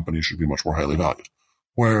their company should be much more highly valued.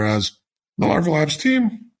 Whereas the Larva Labs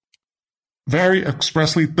team very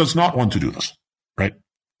expressly does not want to do this, right?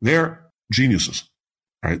 They're geniuses,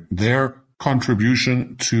 right? Their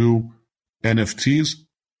contribution to NFTs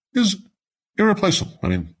is irreplaceable. I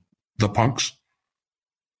mean, the punks,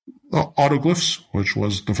 the autoglyphs, which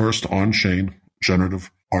was the first on-chain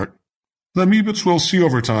generative art. The Meebits, we'll see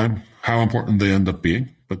over time how important they end up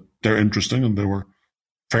being, but they're interesting and they were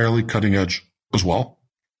fairly cutting edge as well.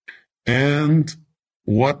 And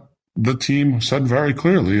what the team said very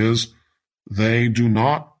clearly is they do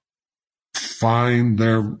not find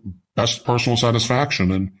their best personal satisfaction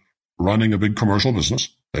in running a big commercial business.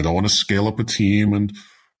 They don't want to scale up a team and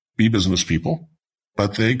be business people,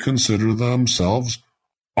 but they consider themselves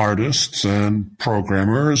artists and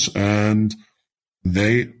programmers, and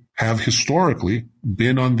they have historically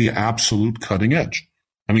been on the absolute cutting edge.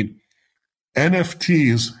 I mean,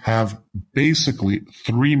 NFTs have basically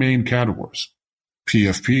three main categories: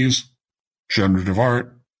 PFPs, generative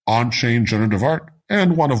art, on-chain generative art,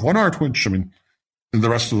 and one-of-one art, which, I mean, in the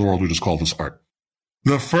rest of the world, we just call this art.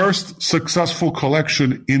 The first successful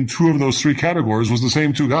collection in two of those three categories was the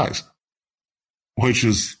same two guys, which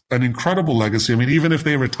is an incredible legacy. I mean, even if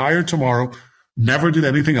they retired tomorrow, never did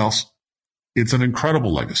anything else, it's an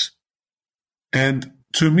incredible legacy. And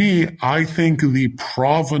to me, I think the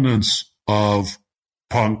provenance of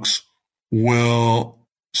punks will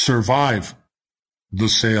survive the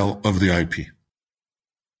sale of the IP.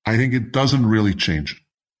 I think it doesn't really change.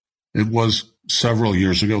 It was several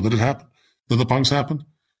years ago that it happened, that the punks happened.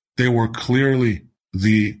 They were clearly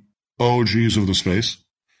the OGs of the space.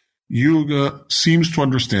 Yuga seems to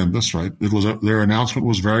understand this, right? Their announcement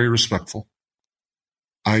was very respectful.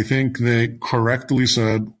 I think they correctly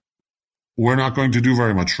said, we're not going to do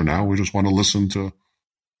very much for now. We just want to listen to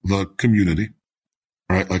the community,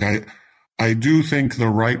 right? Like I do think the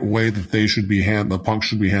right way that they should be the punks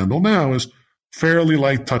should be handled now is fairly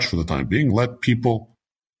light touch for the time being. Let people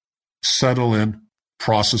settle in,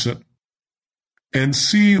 process it, and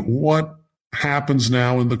see what happens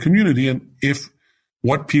now in the community. And if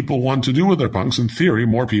what people want to do with their punks, in theory,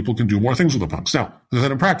 more people can do more things with the punks. Now, as I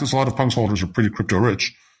said, in practice, a lot of punks holders are pretty crypto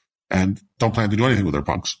rich and don't plan to do anything with their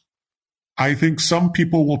punks. I think some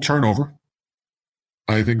people will turn over.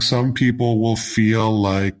 I think some people will feel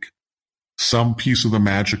like some piece of the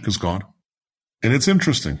magic is gone. And it's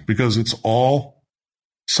interesting because it's all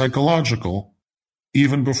psychological.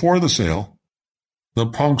 Even before the sale, the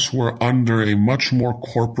punks were under a much more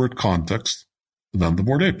corporate context than the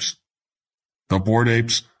Bored Apes. The Bored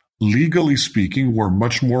Apes, legally speaking, were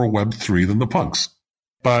much more Web3 than the punks.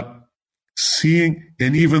 But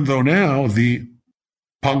and even though now the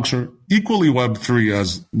punks are equally Web3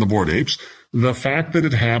 as the Bored Apes, the fact that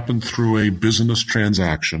it happened through a business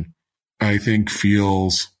transaction, I think,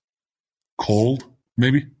 feels cold,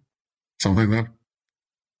 maybe, something like that.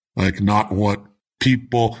 Like not what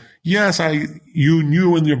people, yes, you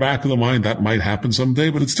knew in your back of the mind that might happen someday,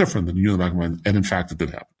 but it's different than you knew in the back of the mind. And in fact, it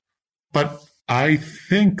did happen. But I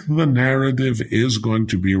think the narrative is going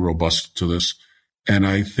to be robust to this. And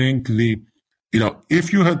I think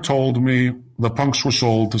if you had told me the punks were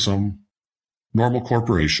sold to some normal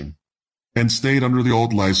corporation and stayed under the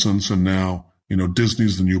old license and now,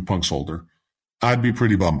 Disney's the new punks holder, I'd be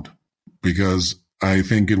pretty bummed because I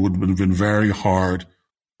think it would have been very hard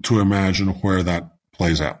to imagine where that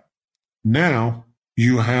plays out. Now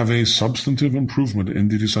you have a substantive improvement in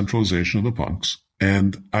the decentralization of the punks.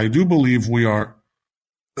 And I do believe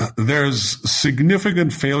there's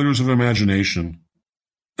significant failures of imagination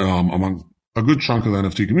among a good chunk of the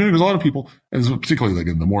NFT community, because a lot of people, and particularly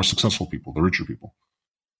again, the more successful people, the richer people,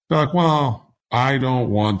 they're like, well, I don't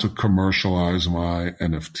want to commercialize my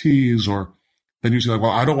NFTs. Or then you say, like,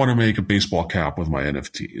 well, I don't want to make a baseball cap with my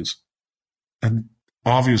NFTs. And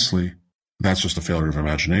obviously that's just a failure of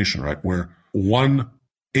imagination, right? We're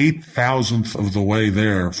 1/8,000th of the way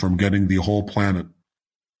there from getting the whole planet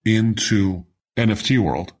into NFT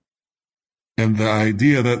world. And the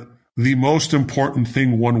idea that the most important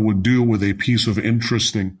thing one would do with a piece of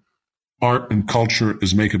interesting art and culture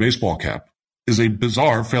is make a baseball cap is a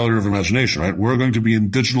bizarre failure of imagination, right? We're going to be in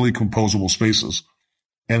digitally composable spaces.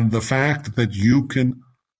 And the fact that you can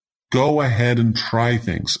go ahead and try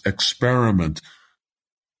things, experiment,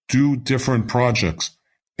 do different projects,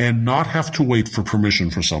 and not have to wait for permission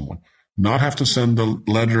for someone, not have to send a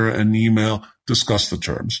letter, an email, discuss the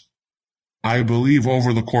terms, I believe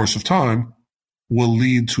over the course of time will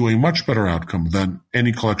lead to a much better outcome than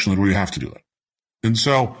any collection where you have to do that. And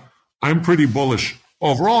so I'm pretty bullish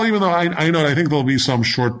overall, even though I think there'll be some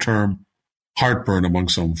short-term heartburn among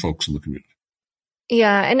some folks in the community.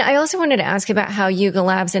 Yeah. And I also wanted to ask about how Yuga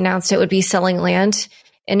Labs announced it would be selling land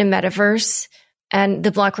in a metaverse. And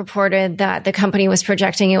the Block reported that the company was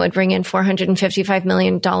projecting it would bring in $455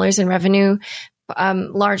 million in revenue,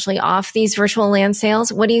 largely off these virtual land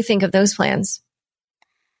sales. What do you think of those plans?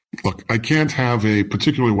 Look, I can't have a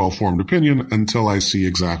particularly well-formed opinion until I see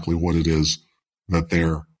exactly what it is that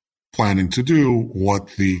they're planning to do, what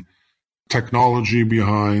the technology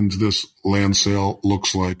behind this land sale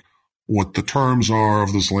looks like, what the terms are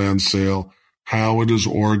of this land sale, how it is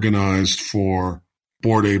organized for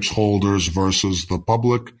Bored Apes holders versus the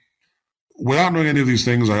public. Without knowing any of these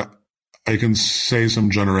things, I can say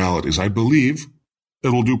some generalities. I believe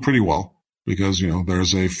it'll do pretty well because,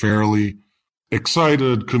 there's a fairly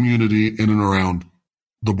excited community in and around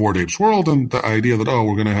the Bored Apes world. And the idea that,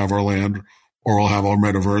 we're going to have our land or we'll have our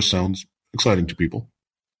metaverse sounds exciting to people.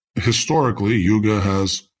 Historically, Yuga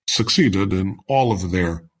has succeeded in all of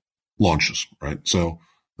their launches, right? So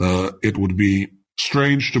it would be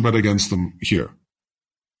strange to bet against them here.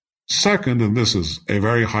 Second, and this is a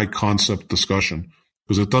very high concept discussion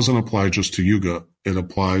because it doesn't apply just to Yuga. It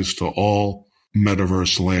applies to all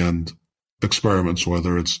metaverse land experiments,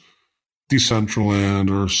 whether it's Decentraland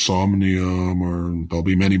or Somnium, or there'll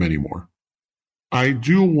be many, many more. I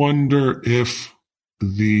do wonder if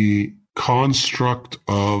the construct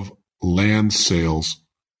of land sales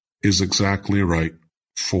is exactly right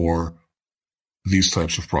for these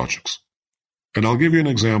types of projects. And I'll give you an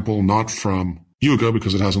example, not from Yuga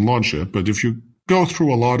because it hasn't launched yet, but if you go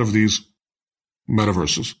through a lot of these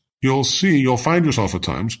metaverses, you'll find yourself at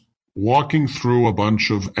times walking through a bunch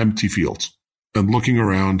of empty fields and looking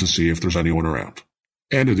around to see if there's anyone around.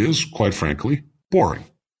 And it is, quite frankly, boring.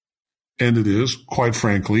 And it is, quite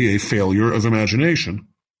frankly, a failure of imagination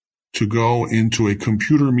to go into a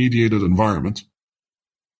computer-mediated environment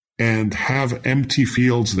and have empty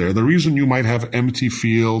fields there. The reason you might have empty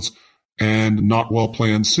fields and not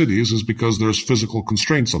well-planned cities is because there's physical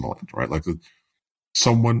constraints on the land, right? Like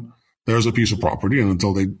there's a piece of property, and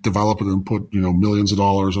until they develop it and put, millions of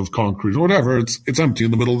dollars of concrete or whatever, it's empty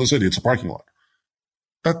in the middle of the city. It's a parking lot.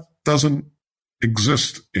 That doesn't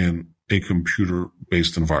exist in a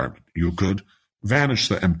computer-based environment. You could vanish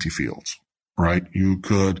the empty fields, right? You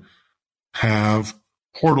could have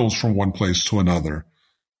portals from one place to another.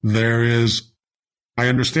 I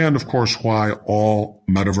understand, of course, why all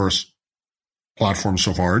metaverse platforms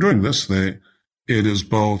so far are doing this. It is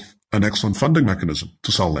both an excellent funding mechanism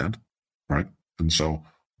to sell land, right? And so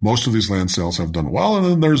most of these land sales have done well. And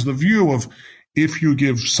then there's the view of if you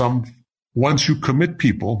once you commit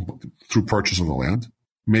people through purchase of the land,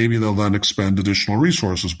 maybe they'll then expend additional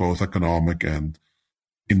resources, both economic and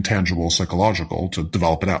intangible, psychological, to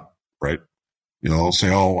develop it out, right? They'll say,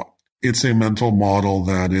 it's a mental model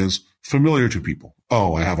that is familiar to people.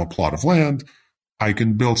 I have a plot of land. I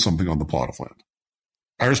can build something on the plot of land.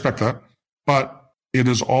 I respect that, but it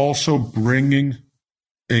is also bringing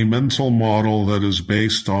a mental model that is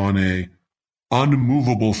based on a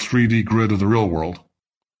unmovable 3D grid of the real world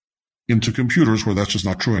into computers where that's just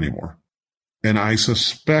not true anymore. And I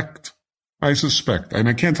suspect, and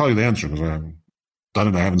I can't tell you the answer because I haven't done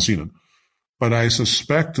it, I haven't seen it, but I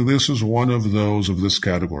suspect this is one of those of this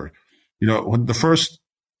category.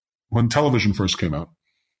 When television first came out,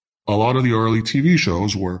 a lot of the early TV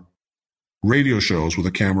shows were radio shows with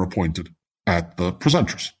a camera pointed at the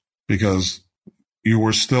presenters because you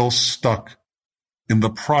were still stuck in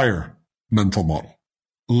the prior mental model.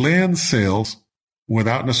 Land sales,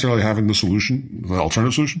 without necessarily having the solution, the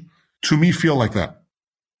alternative solution, to me feel like that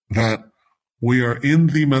we are in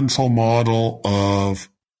the mental model of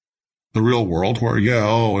the real world where,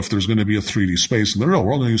 if there's going to be a 3D space in the real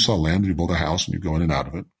world, and you saw land, you build a house and you go in and out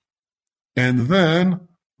of it. And then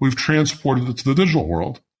we've transported it to the digital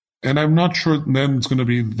world. And I'm not sure then it's going to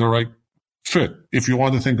be the right fit. If you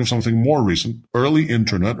want to think of something more recent, early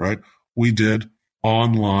internet, right? We did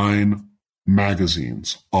online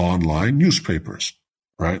magazines, online newspapers,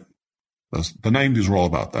 right? The 90s were all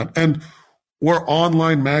about that. And were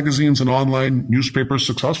online magazines and online newspapers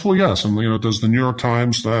successful? Yes. And, does the New York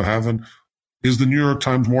Times is the New York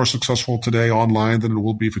Times more successful today online than it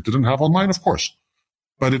will be if it didn't have online? Of course.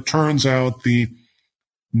 But it turns out the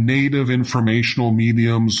native informational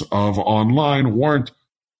mediums of online weren't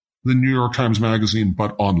the New York Times Magazine,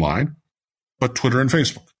 but online, but Twitter and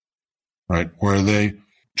Facebook, right? Where they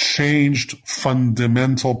changed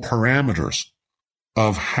fundamental parameters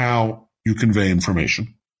of how you convey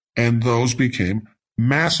information. And those became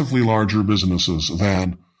massively larger businesses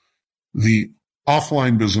than the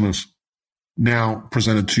offline business now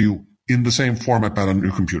presented to you in the same format but on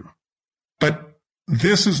your computer. But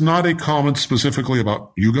this is not a comment specifically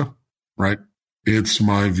about Yuga, right? It's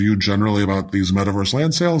my view generally about these metaverse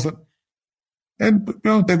land sales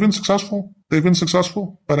they've been successful. They've been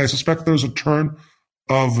successful, but I suspect there's a turn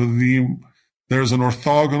there's an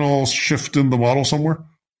orthogonal shift in the model somewhere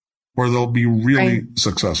where they'll be really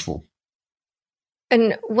successful.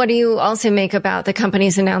 And what do you also make about the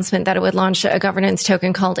company's announcement that it would launch a governance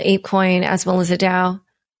token called ApeCoin as well as a DAO?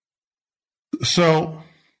 So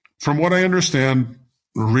from what I understand,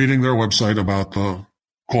 reading their website about the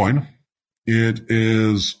coin, it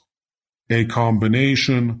is a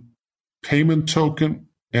combination payment token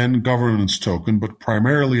and governance token, but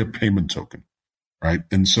primarily a payment token, right?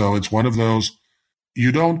 And so it's one of those,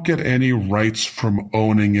 you don't get any rights from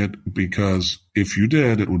owning it because if you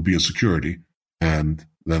did, it would be a security and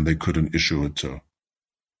then they couldn't issue it to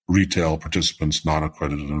retail participants,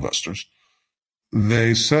 non-accredited investors.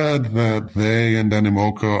 They said that they and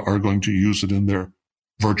Animoca are going to use it in their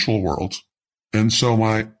virtual worlds. And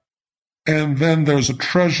then there's a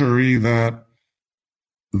treasury that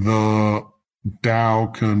the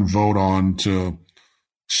DAO can vote on to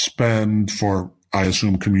spend for, I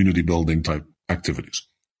assume, community building type activities.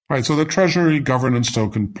 Right. So the treasury governance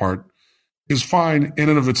token part is fine in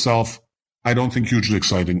and of itself. I don't think hugely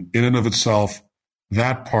exciting. In and of itself,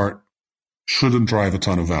 that part shouldn't drive a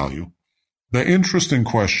ton of value. The interesting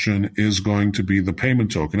question is going to be the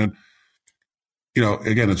payment token. And,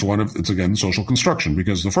 again, it's again social construction,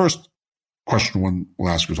 because the first question one will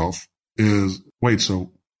ask yourself is, wait,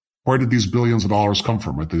 so where did these billions of dollars come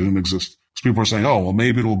from? Right? They didn't exist. Because people are saying, oh, well,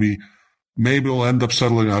 maybe it'll end up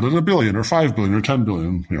settling out at $1 billion or $5 billion or $10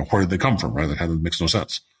 billion. Where did they come from? Right? That makes no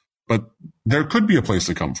sense. But there could be a place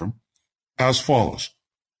they come from as follows.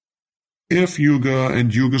 If Yuga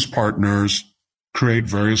and Yuga's partners create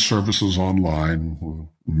various services online,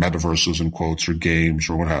 metaverses in quotes, or games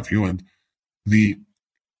or what have you, and the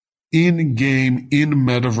in-game,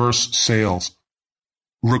 in-metaverse sales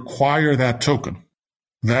require that token,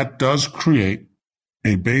 that does create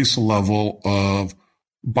a base level of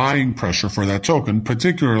buying pressure for that token,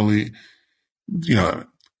 particularly,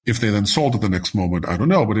 if they then sold it the next moment, I don't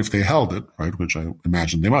know, but if they held it, right, which I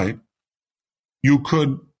imagine they might, you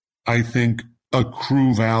could, I think,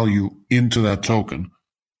 accrue value into that token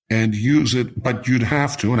and use it, but you'd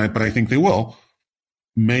have to, but I think they will,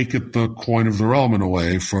 make it the coin of the realm in a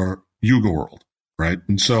way for Yuga World, right?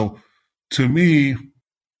 And so, to me,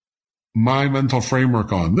 my mental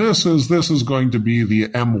framework on this is going to be the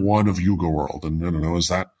M1 of Yuga World. And I don't know, is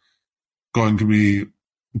that going to be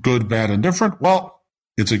good, bad, and different? Well,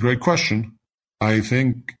 it's a great question. I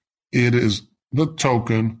think it is the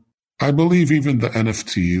token. I believe even the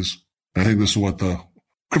NFTs, I think this is what the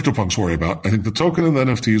CryptoPunks worry about. I think the token and the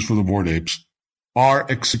NFTs for the Bored Apes are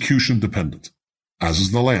execution dependent, as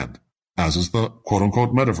is the land, as is the quote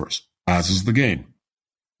unquote metaverse, as is the game,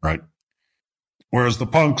 right? Whereas the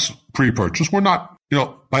punks pre-purchase were not,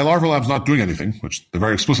 by Larva Labs not doing anything, which they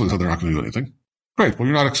very explicitly said they're not going to do anything. Great. Well,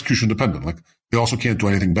 you're not execution dependent. Like, they also can't do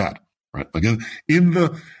anything bad, right? Like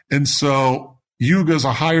and so Yuga's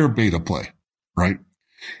a higher beta play, right?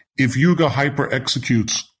 If Yuga hyper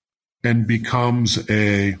executes and becomes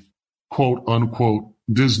a quote unquote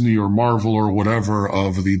Disney or Marvel or whatever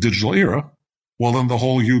of the digital era, well, then the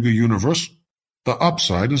whole Yuga universe, the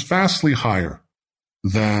upside is vastly higher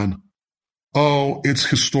than, oh, it's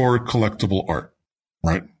historic collectible art,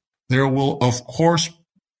 right? There will, of course,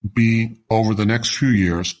 be, over the next few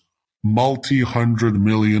years, multi-$100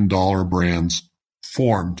 million brands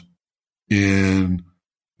formed in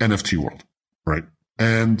NFT world, right?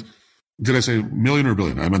 And did I say million or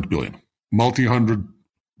billion? I meant billion. Multi-$100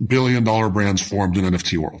 billion brands formed in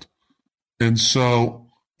NFT world. And so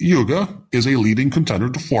Yuga is a leading contender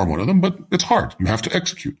to form one of them, but it's hard. You have to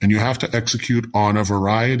execute, and you have to execute on a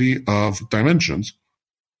variety of dimensions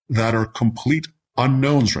that are complete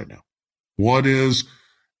unknowns right now. What is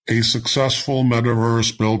a successful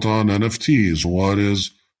metaverse built on NFTs? What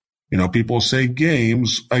is, people say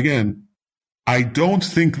games. Again, I don't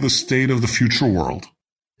think the state of the future world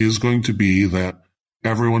is going to be that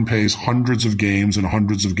everyone pays hundreds of games and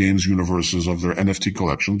hundreds of games universes of their NFT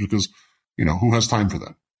collections because, who has time for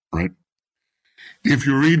that, right? If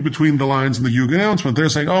you read between the lines in the Yuga announcement, they're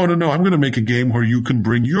saying, oh, no, I'm going to make a game where you can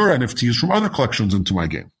bring your NFTs from other collections into my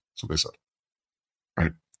game. That's what they said,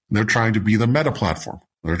 right? And they're trying to be the meta platform.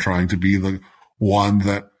 They're trying to be the one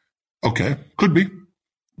that, okay, could be.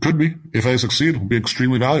 If they succeed, will be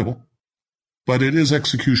extremely valuable. But it is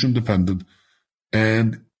execution dependent,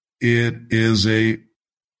 and it is a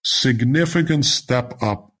significant step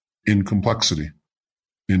up in complexity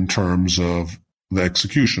in terms of the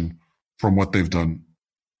execution from what they've done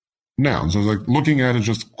now. So like looking at it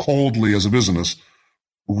just coldly as a business,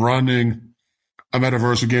 running a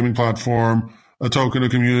metaverse, a gaming platform, a token, a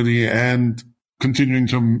community, and continuing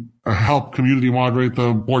to help community moderate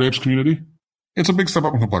the Bored Apes community, it's a big step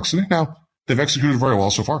up in complexity. Now, they've executed very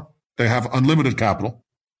well so far. They have unlimited capital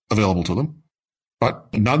available to them, but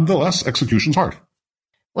nonetheless, execution's hard.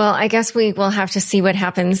 Well, I guess we will have to see what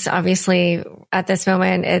happens. Obviously, at this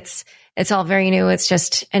moment, it's all very new. It's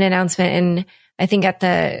just an announcement. And I think at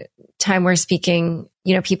the time we're speaking,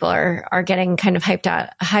 people are getting kind of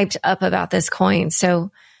hyped up about this coin. So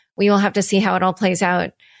we will have to see how it all plays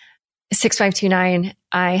out. 6529,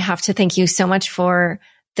 I have to thank you so much for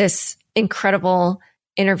this incredible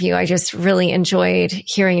interview. I just really enjoyed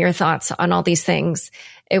hearing your thoughts on all these things.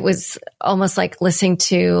 It was almost like listening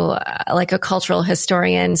to like a cultural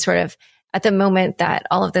historian sort of at the moment that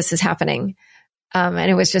all of this is happening.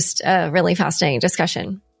 And it was just a really fascinating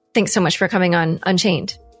discussion. Thanks so much for coming on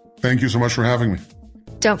Unchained. Thank you so much for having me.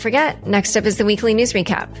 Don't forget, next up is the weekly news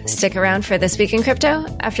recap. Stick around for This Week in Crypto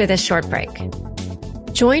after this short break.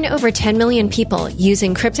 Join over 10 million people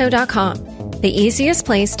using Crypto.com, the easiest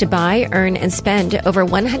place to buy, earn, and spend over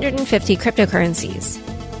 150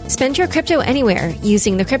 cryptocurrencies. Spend your crypto anywhere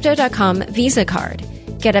using the Crypto.com Visa card.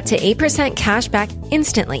 Get up to 8% cash back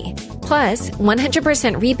instantly, plus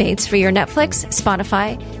 100% rebates for your Netflix,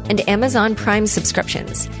 Spotify, and Amazon Prime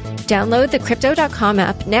subscriptions. Download the Crypto.com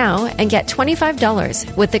app now and get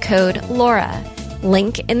 $25 with the code LAURA.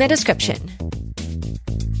 Link in the description.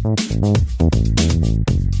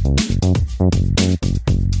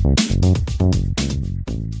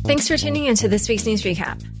 Thanks for tuning into this week's news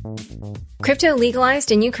recap. Crypto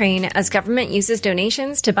legalized in Ukraine as government uses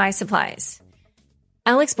donations to buy supplies.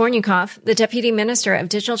 Alex Bornyakov, the Deputy Minister of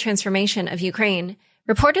Digital Transformation of Ukraine,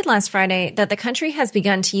 reported last Friday that the country has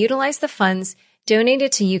begun to utilize the funds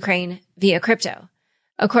donated to Ukraine via crypto.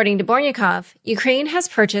 According to Bornyakov, Ukraine has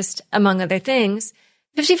purchased, among other things,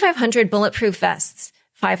 5,500 bulletproof vests,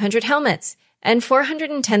 500 helmets, and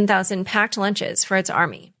 410,000 packed lunches for its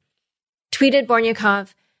army. Tweeted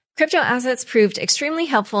Bornyakov, crypto assets proved extremely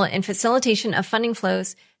helpful in facilitation of funding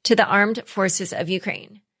flows to the armed forces of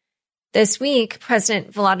Ukraine. This week,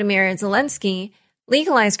 President Volodymyr Zelensky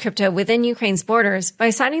legalized crypto within Ukraine's borders by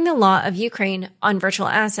signing the law of Ukraine on virtual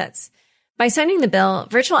assets. By signing the bill,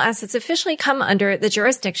 virtual assets officially come under the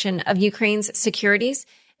jurisdiction of Ukraine's Securities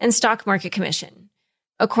and Stock Market Commission.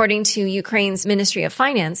 According to Ukraine's Ministry of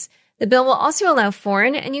Finance, the bill will also allow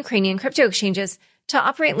foreign and Ukrainian crypto exchanges to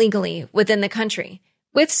operate legally within the country,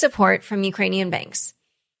 with support from Ukrainian banks.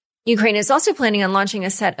 Ukraine is also planning on launching a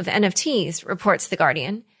set of NFTs, reports The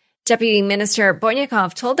Guardian. Deputy Minister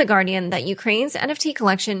Bornyakov told The Guardian that Ukraine's NFT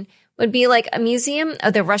collection would be like a museum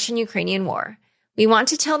of the Russian-Ukrainian war. We want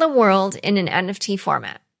to tell the world in an NFT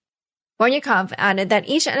format. Bornyakov added that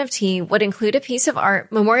each NFT would include a piece of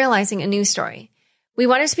art memorializing a news story. We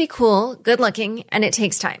want it to be cool, good-looking, and it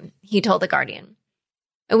takes time, he told The Guardian.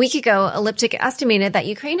 A week ago, Elliptic estimated that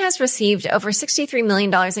Ukraine has received over $63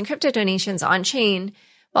 million in crypto donations on-chain,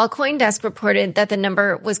 while CoinDesk reported that the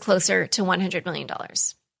number was closer to $100 million.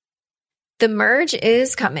 The merge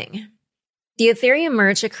is coming. The Ethereum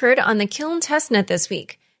merge occurred on the Kiln testnet this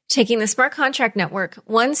week taking the smart contract network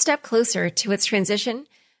one step closer to its transition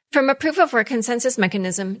from a proof-of-work consensus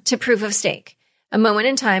mechanism to proof-of-stake, a moment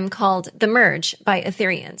in time called the merge by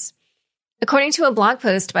Ethereans. According to a blog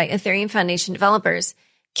post by Ethereum Foundation developers,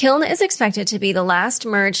 Kiln is expected to be the last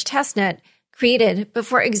merge testnet created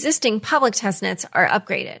before existing public testnets are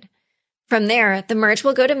upgraded. From there, the merge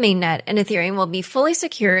will go to mainnet and Ethereum will be fully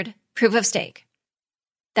secured proof-of-stake.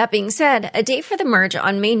 That being said, a date for the merge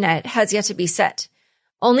on mainnet has yet to be set.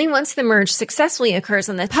 Only once the merge successfully occurs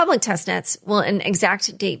on the public testnets will an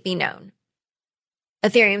exact date be known.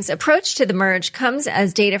 Ethereum's approach to the merge comes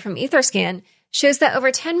as data from Etherscan shows that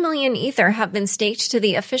over 10 million Ether have been staked to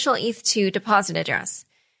the official ETH2 deposit address.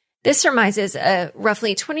 This surmises a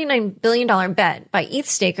roughly $29 billion bet by ETH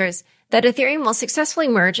stakers that Ethereum will successfully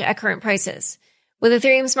merge at current prices. With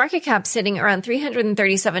Ethereum's market cap sitting around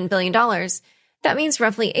 $337 billion, that means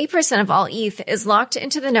roughly 8% of all ETH is locked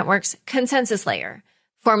into the network's consensus layer,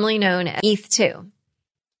 formerly known as ETH2.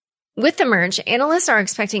 With the merge, analysts are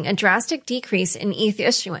expecting a drastic decrease in ETH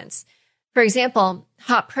issuance. For example,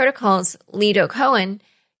 Hop Protocol's Lido Cohen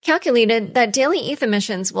calculated that daily ETH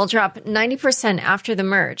emissions will drop 90% after the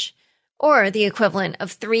merge, or the equivalent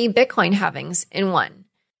of 3 Bitcoin halvings in one.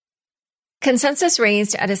 Consensus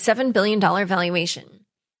raised at a $7 billion valuation.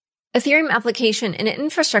 Ethereum application and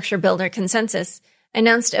infrastructure builder Consensus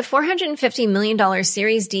announced a $450 million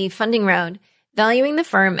Series D funding round, valuing the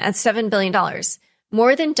firm at $7 billion,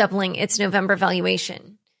 more than doubling its November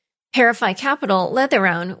valuation. Parify Capital led the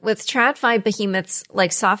round with TradFi behemoths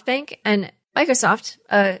like SoftBank and Microsoft,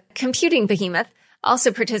 a computing behemoth,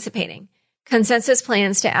 also participating. Consensus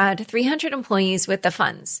plans to add 300 employees with the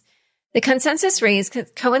funds. The Consensus raise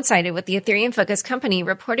coincided with the Ethereum-focused company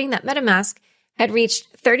reporting that MetaMask had reached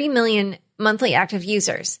 30 million monthly active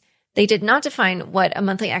users. They did not define what a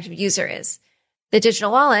monthly active user is. The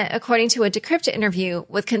digital wallet, according to a Decrypt interview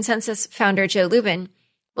with Consensus founder Joe Lubin,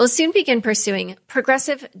 will soon begin pursuing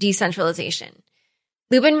progressive decentralization.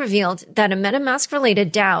 Lubin revealed that a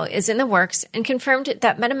MetaMask-related DAO is in the works and confirmed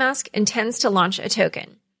that MetaMask intends to launch a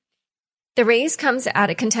token. The raise comes at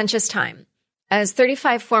a contentious time, as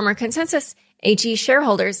 35 former Consensus AG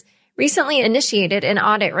shareholders recently initiated an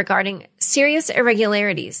audit regarding serious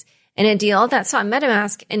irregularities in a deal that saw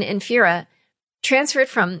MetaMask and Infura transferred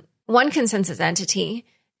from one Consensus entity,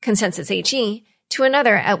 Consensus AG, to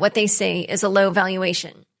another at what they say is a low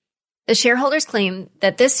valuation. The shareholders claim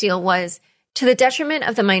that this deal was to the detriment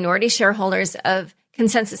of the minority shareholders of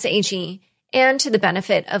Consensus AG and to the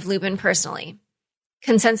benefit of Lubin personally.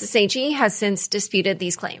 Consensus AG has since disputed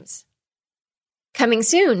these claims. Coming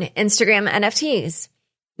soon, Instagram NFTs.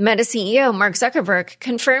 Meta CEO Mark Zuckerberg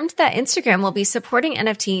confirmed that Instagram will be supporting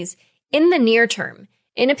NFTs in the near term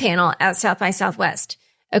in a panel at South by Southwest,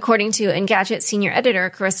 according to Engadget senior editor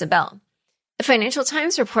Carissa Bell. The Financial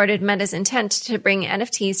Times reported Meta's intent to bring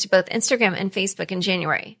NFTs to both Instagram and Facebook in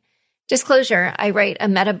January. Disclosure, I write a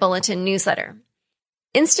Meta Bulletin newsletter.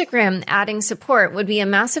 Instagram adding support would be a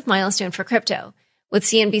massive milestone for crypto, with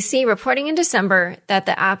CNBC reporting in December that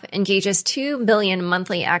the app engages 2 billion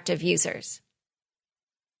monthly active users.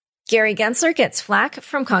 Gary Gensler gets flack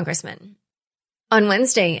from congressmen. On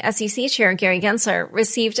Wednesday, SEC Chair Gary Gensler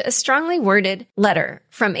received a strongly worded letter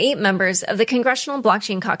from 8 members of the Congressional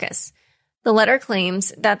Blockchain Caucus. The letter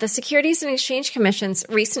claims that the Securities and Exchange Commission's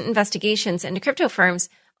recent investigations into crypto firms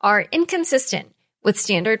are inconsistent with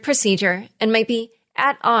standard procedure and might be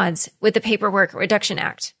at odds with the Paperwork Reduction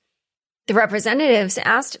Act. The representatives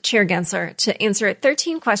asked Chair Gensler to answer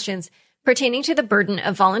 13 questions pertaining to the burden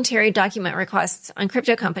of voluntary document requests on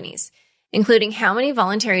crypto companies, including how many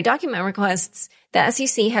voluntary document requests the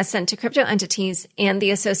SEC has sent to crypto entities and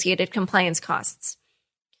the associated compliance costs.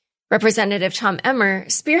 Representative Tom Emmer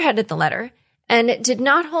spearheaded the letter and did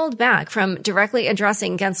not hold back from directly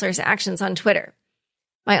addressing Gensler's actions on Twitter.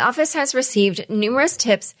 My office has received numerous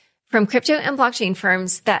tips from crypto and blockchain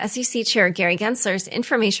firms that SEC Chair Gary Gensler's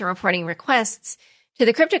information reporting requests to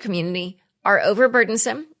the crypto community are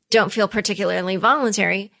overburdensome, don't feel particularly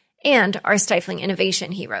voluntary, and are stifling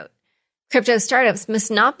innovation, he wrote. Crypto startups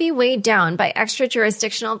must not be weighed down by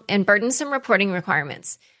extra-jurisdictional and burdensome reporting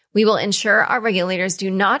requirements. We will ensure our regulators do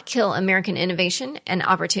not kill American innovation and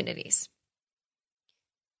opportunities.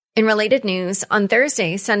 In related news, on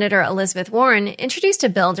Thursday, Senator Elizabeth Warren introduced a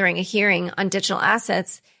bill during a hearing on digital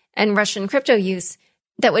assets and Russian crypto use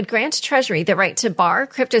that would grant Treasury the right to bar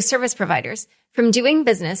crypto service providers from doing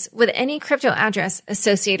business with any crypto address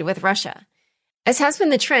associated with Russia. As has been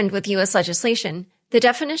the trend with U.S. legislation, the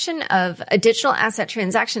definition of a digital asset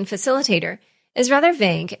transaction facilitator is rather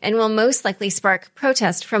vague and will most likely spark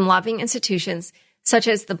protest from lobbying institutions such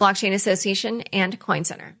as the Blockchain Association and Coin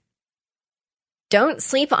Center. Don't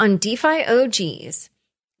sleep on DeFi OGs.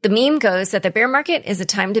 The meme goes that the bear market is a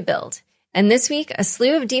time to build. And this week, a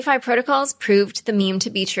slew of DeFi protocols proved the meme to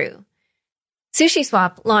be true.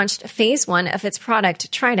 SushiSwap launched phase 1 of its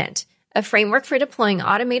product Trident, a framework for deploying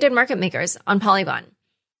automated market makers on Polygon.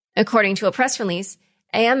 According to a press release,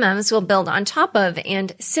 AMMs will build on top of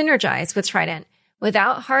and synergize with Trident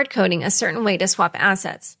without hard-coding a certain way to swap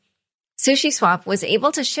assets. SushiSwap was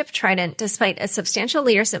able to ship Trident despite a substantial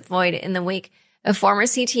leadership void in the wake of former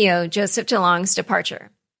CTO Joseph DeLong's departure.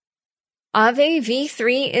 Aave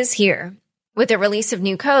v3 is here. With the release of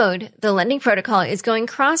new code, the lending protocol is going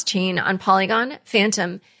cross-chain on Polygon,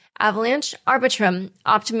 Phantom, Avalanche, Arbitrum,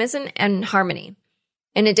 Optimism, and Harmony.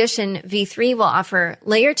 In addition, V3 will offer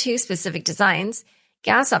Layer 2 specific designs,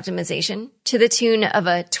 gas optimization to the tune of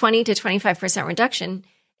a 20 to 25% reduction,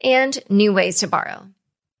 and new ways to borrow.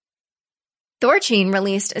 Thorchain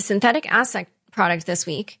released a synthetic asset product this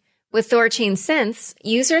week. With Thorchain Synths,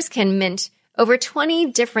 users can mint over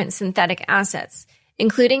 20 different synthetic assets,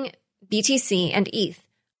 including BTC and ETH,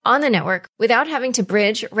 on the network without having to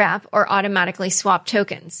bridge, wrap, or automatically swap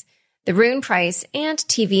tokens. The Rune price and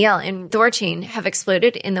TVL in Thorchain have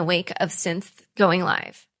exploded in the wake of Synth going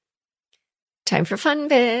live. Time for fun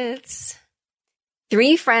bits.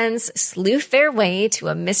 3 friends sleuth their way to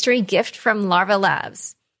a mystery gift from Larva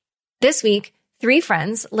Labs. This week, 3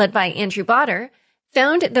 friends, led by Andrew Botter,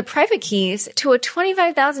 found the private keys to a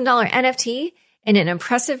 $25,000 NFT in an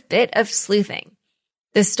impressive bit of sleuthing.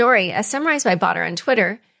 The story, as summarized by Botter on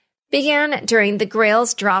Twitter, began during the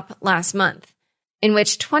Grails drop last month, in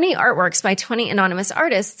which 20 artworks by 20 anonymous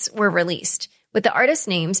artists were released, with the artist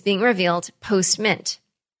names being revealed post-mint.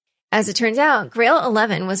 As it turns out, Grail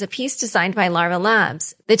 11 was a piece designed by Larva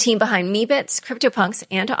Labs, the team behind Meebits, CryptoPunks,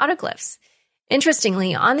 and Autoglyphs.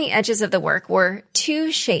 Interestingly, on the edges of the work were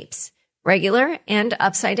 2 shapes, regular and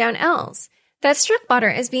upside-down L's, that struck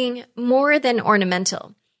Botter as being more than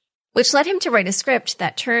ornamental, which led him to write a script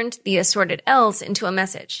that turned the assorted L's into a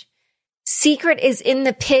message. Secret is in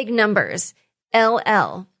the pig numbers,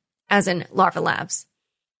 LL, as in Larva Labs.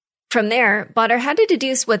 From there, Botter had to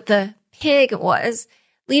deduce what the pig was,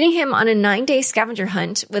 leading him on a 9-day scavenger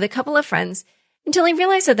hunt with a couple of friends until he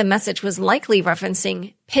realized that the message was likely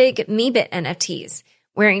referencing pig Meebit NFTs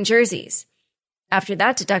wearing jerseys. After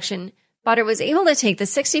that deduction, Botter was able to take the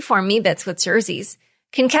 64 Meebits with jerseys,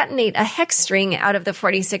 concatenate a hex string out of the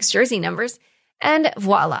 46 jersey numbers, and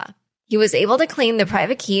voila, he was able to claim the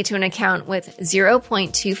private key to an account with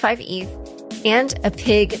 0.25 ETH and a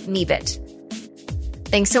pig Meebit.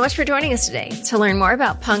 Thanks so much for joining us today. To learn more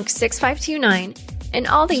about Punk 6529 and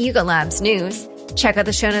all the Yuga Labs news, check out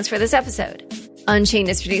the show notes for this episode. Unchained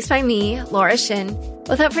is produced by me, Laura Shin,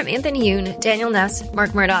 with help from Anthony Yoon, Daniel Ness,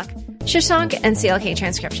 Mark Murdoch, Shashank, and CLK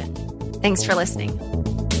Transcription. Thanks for listening.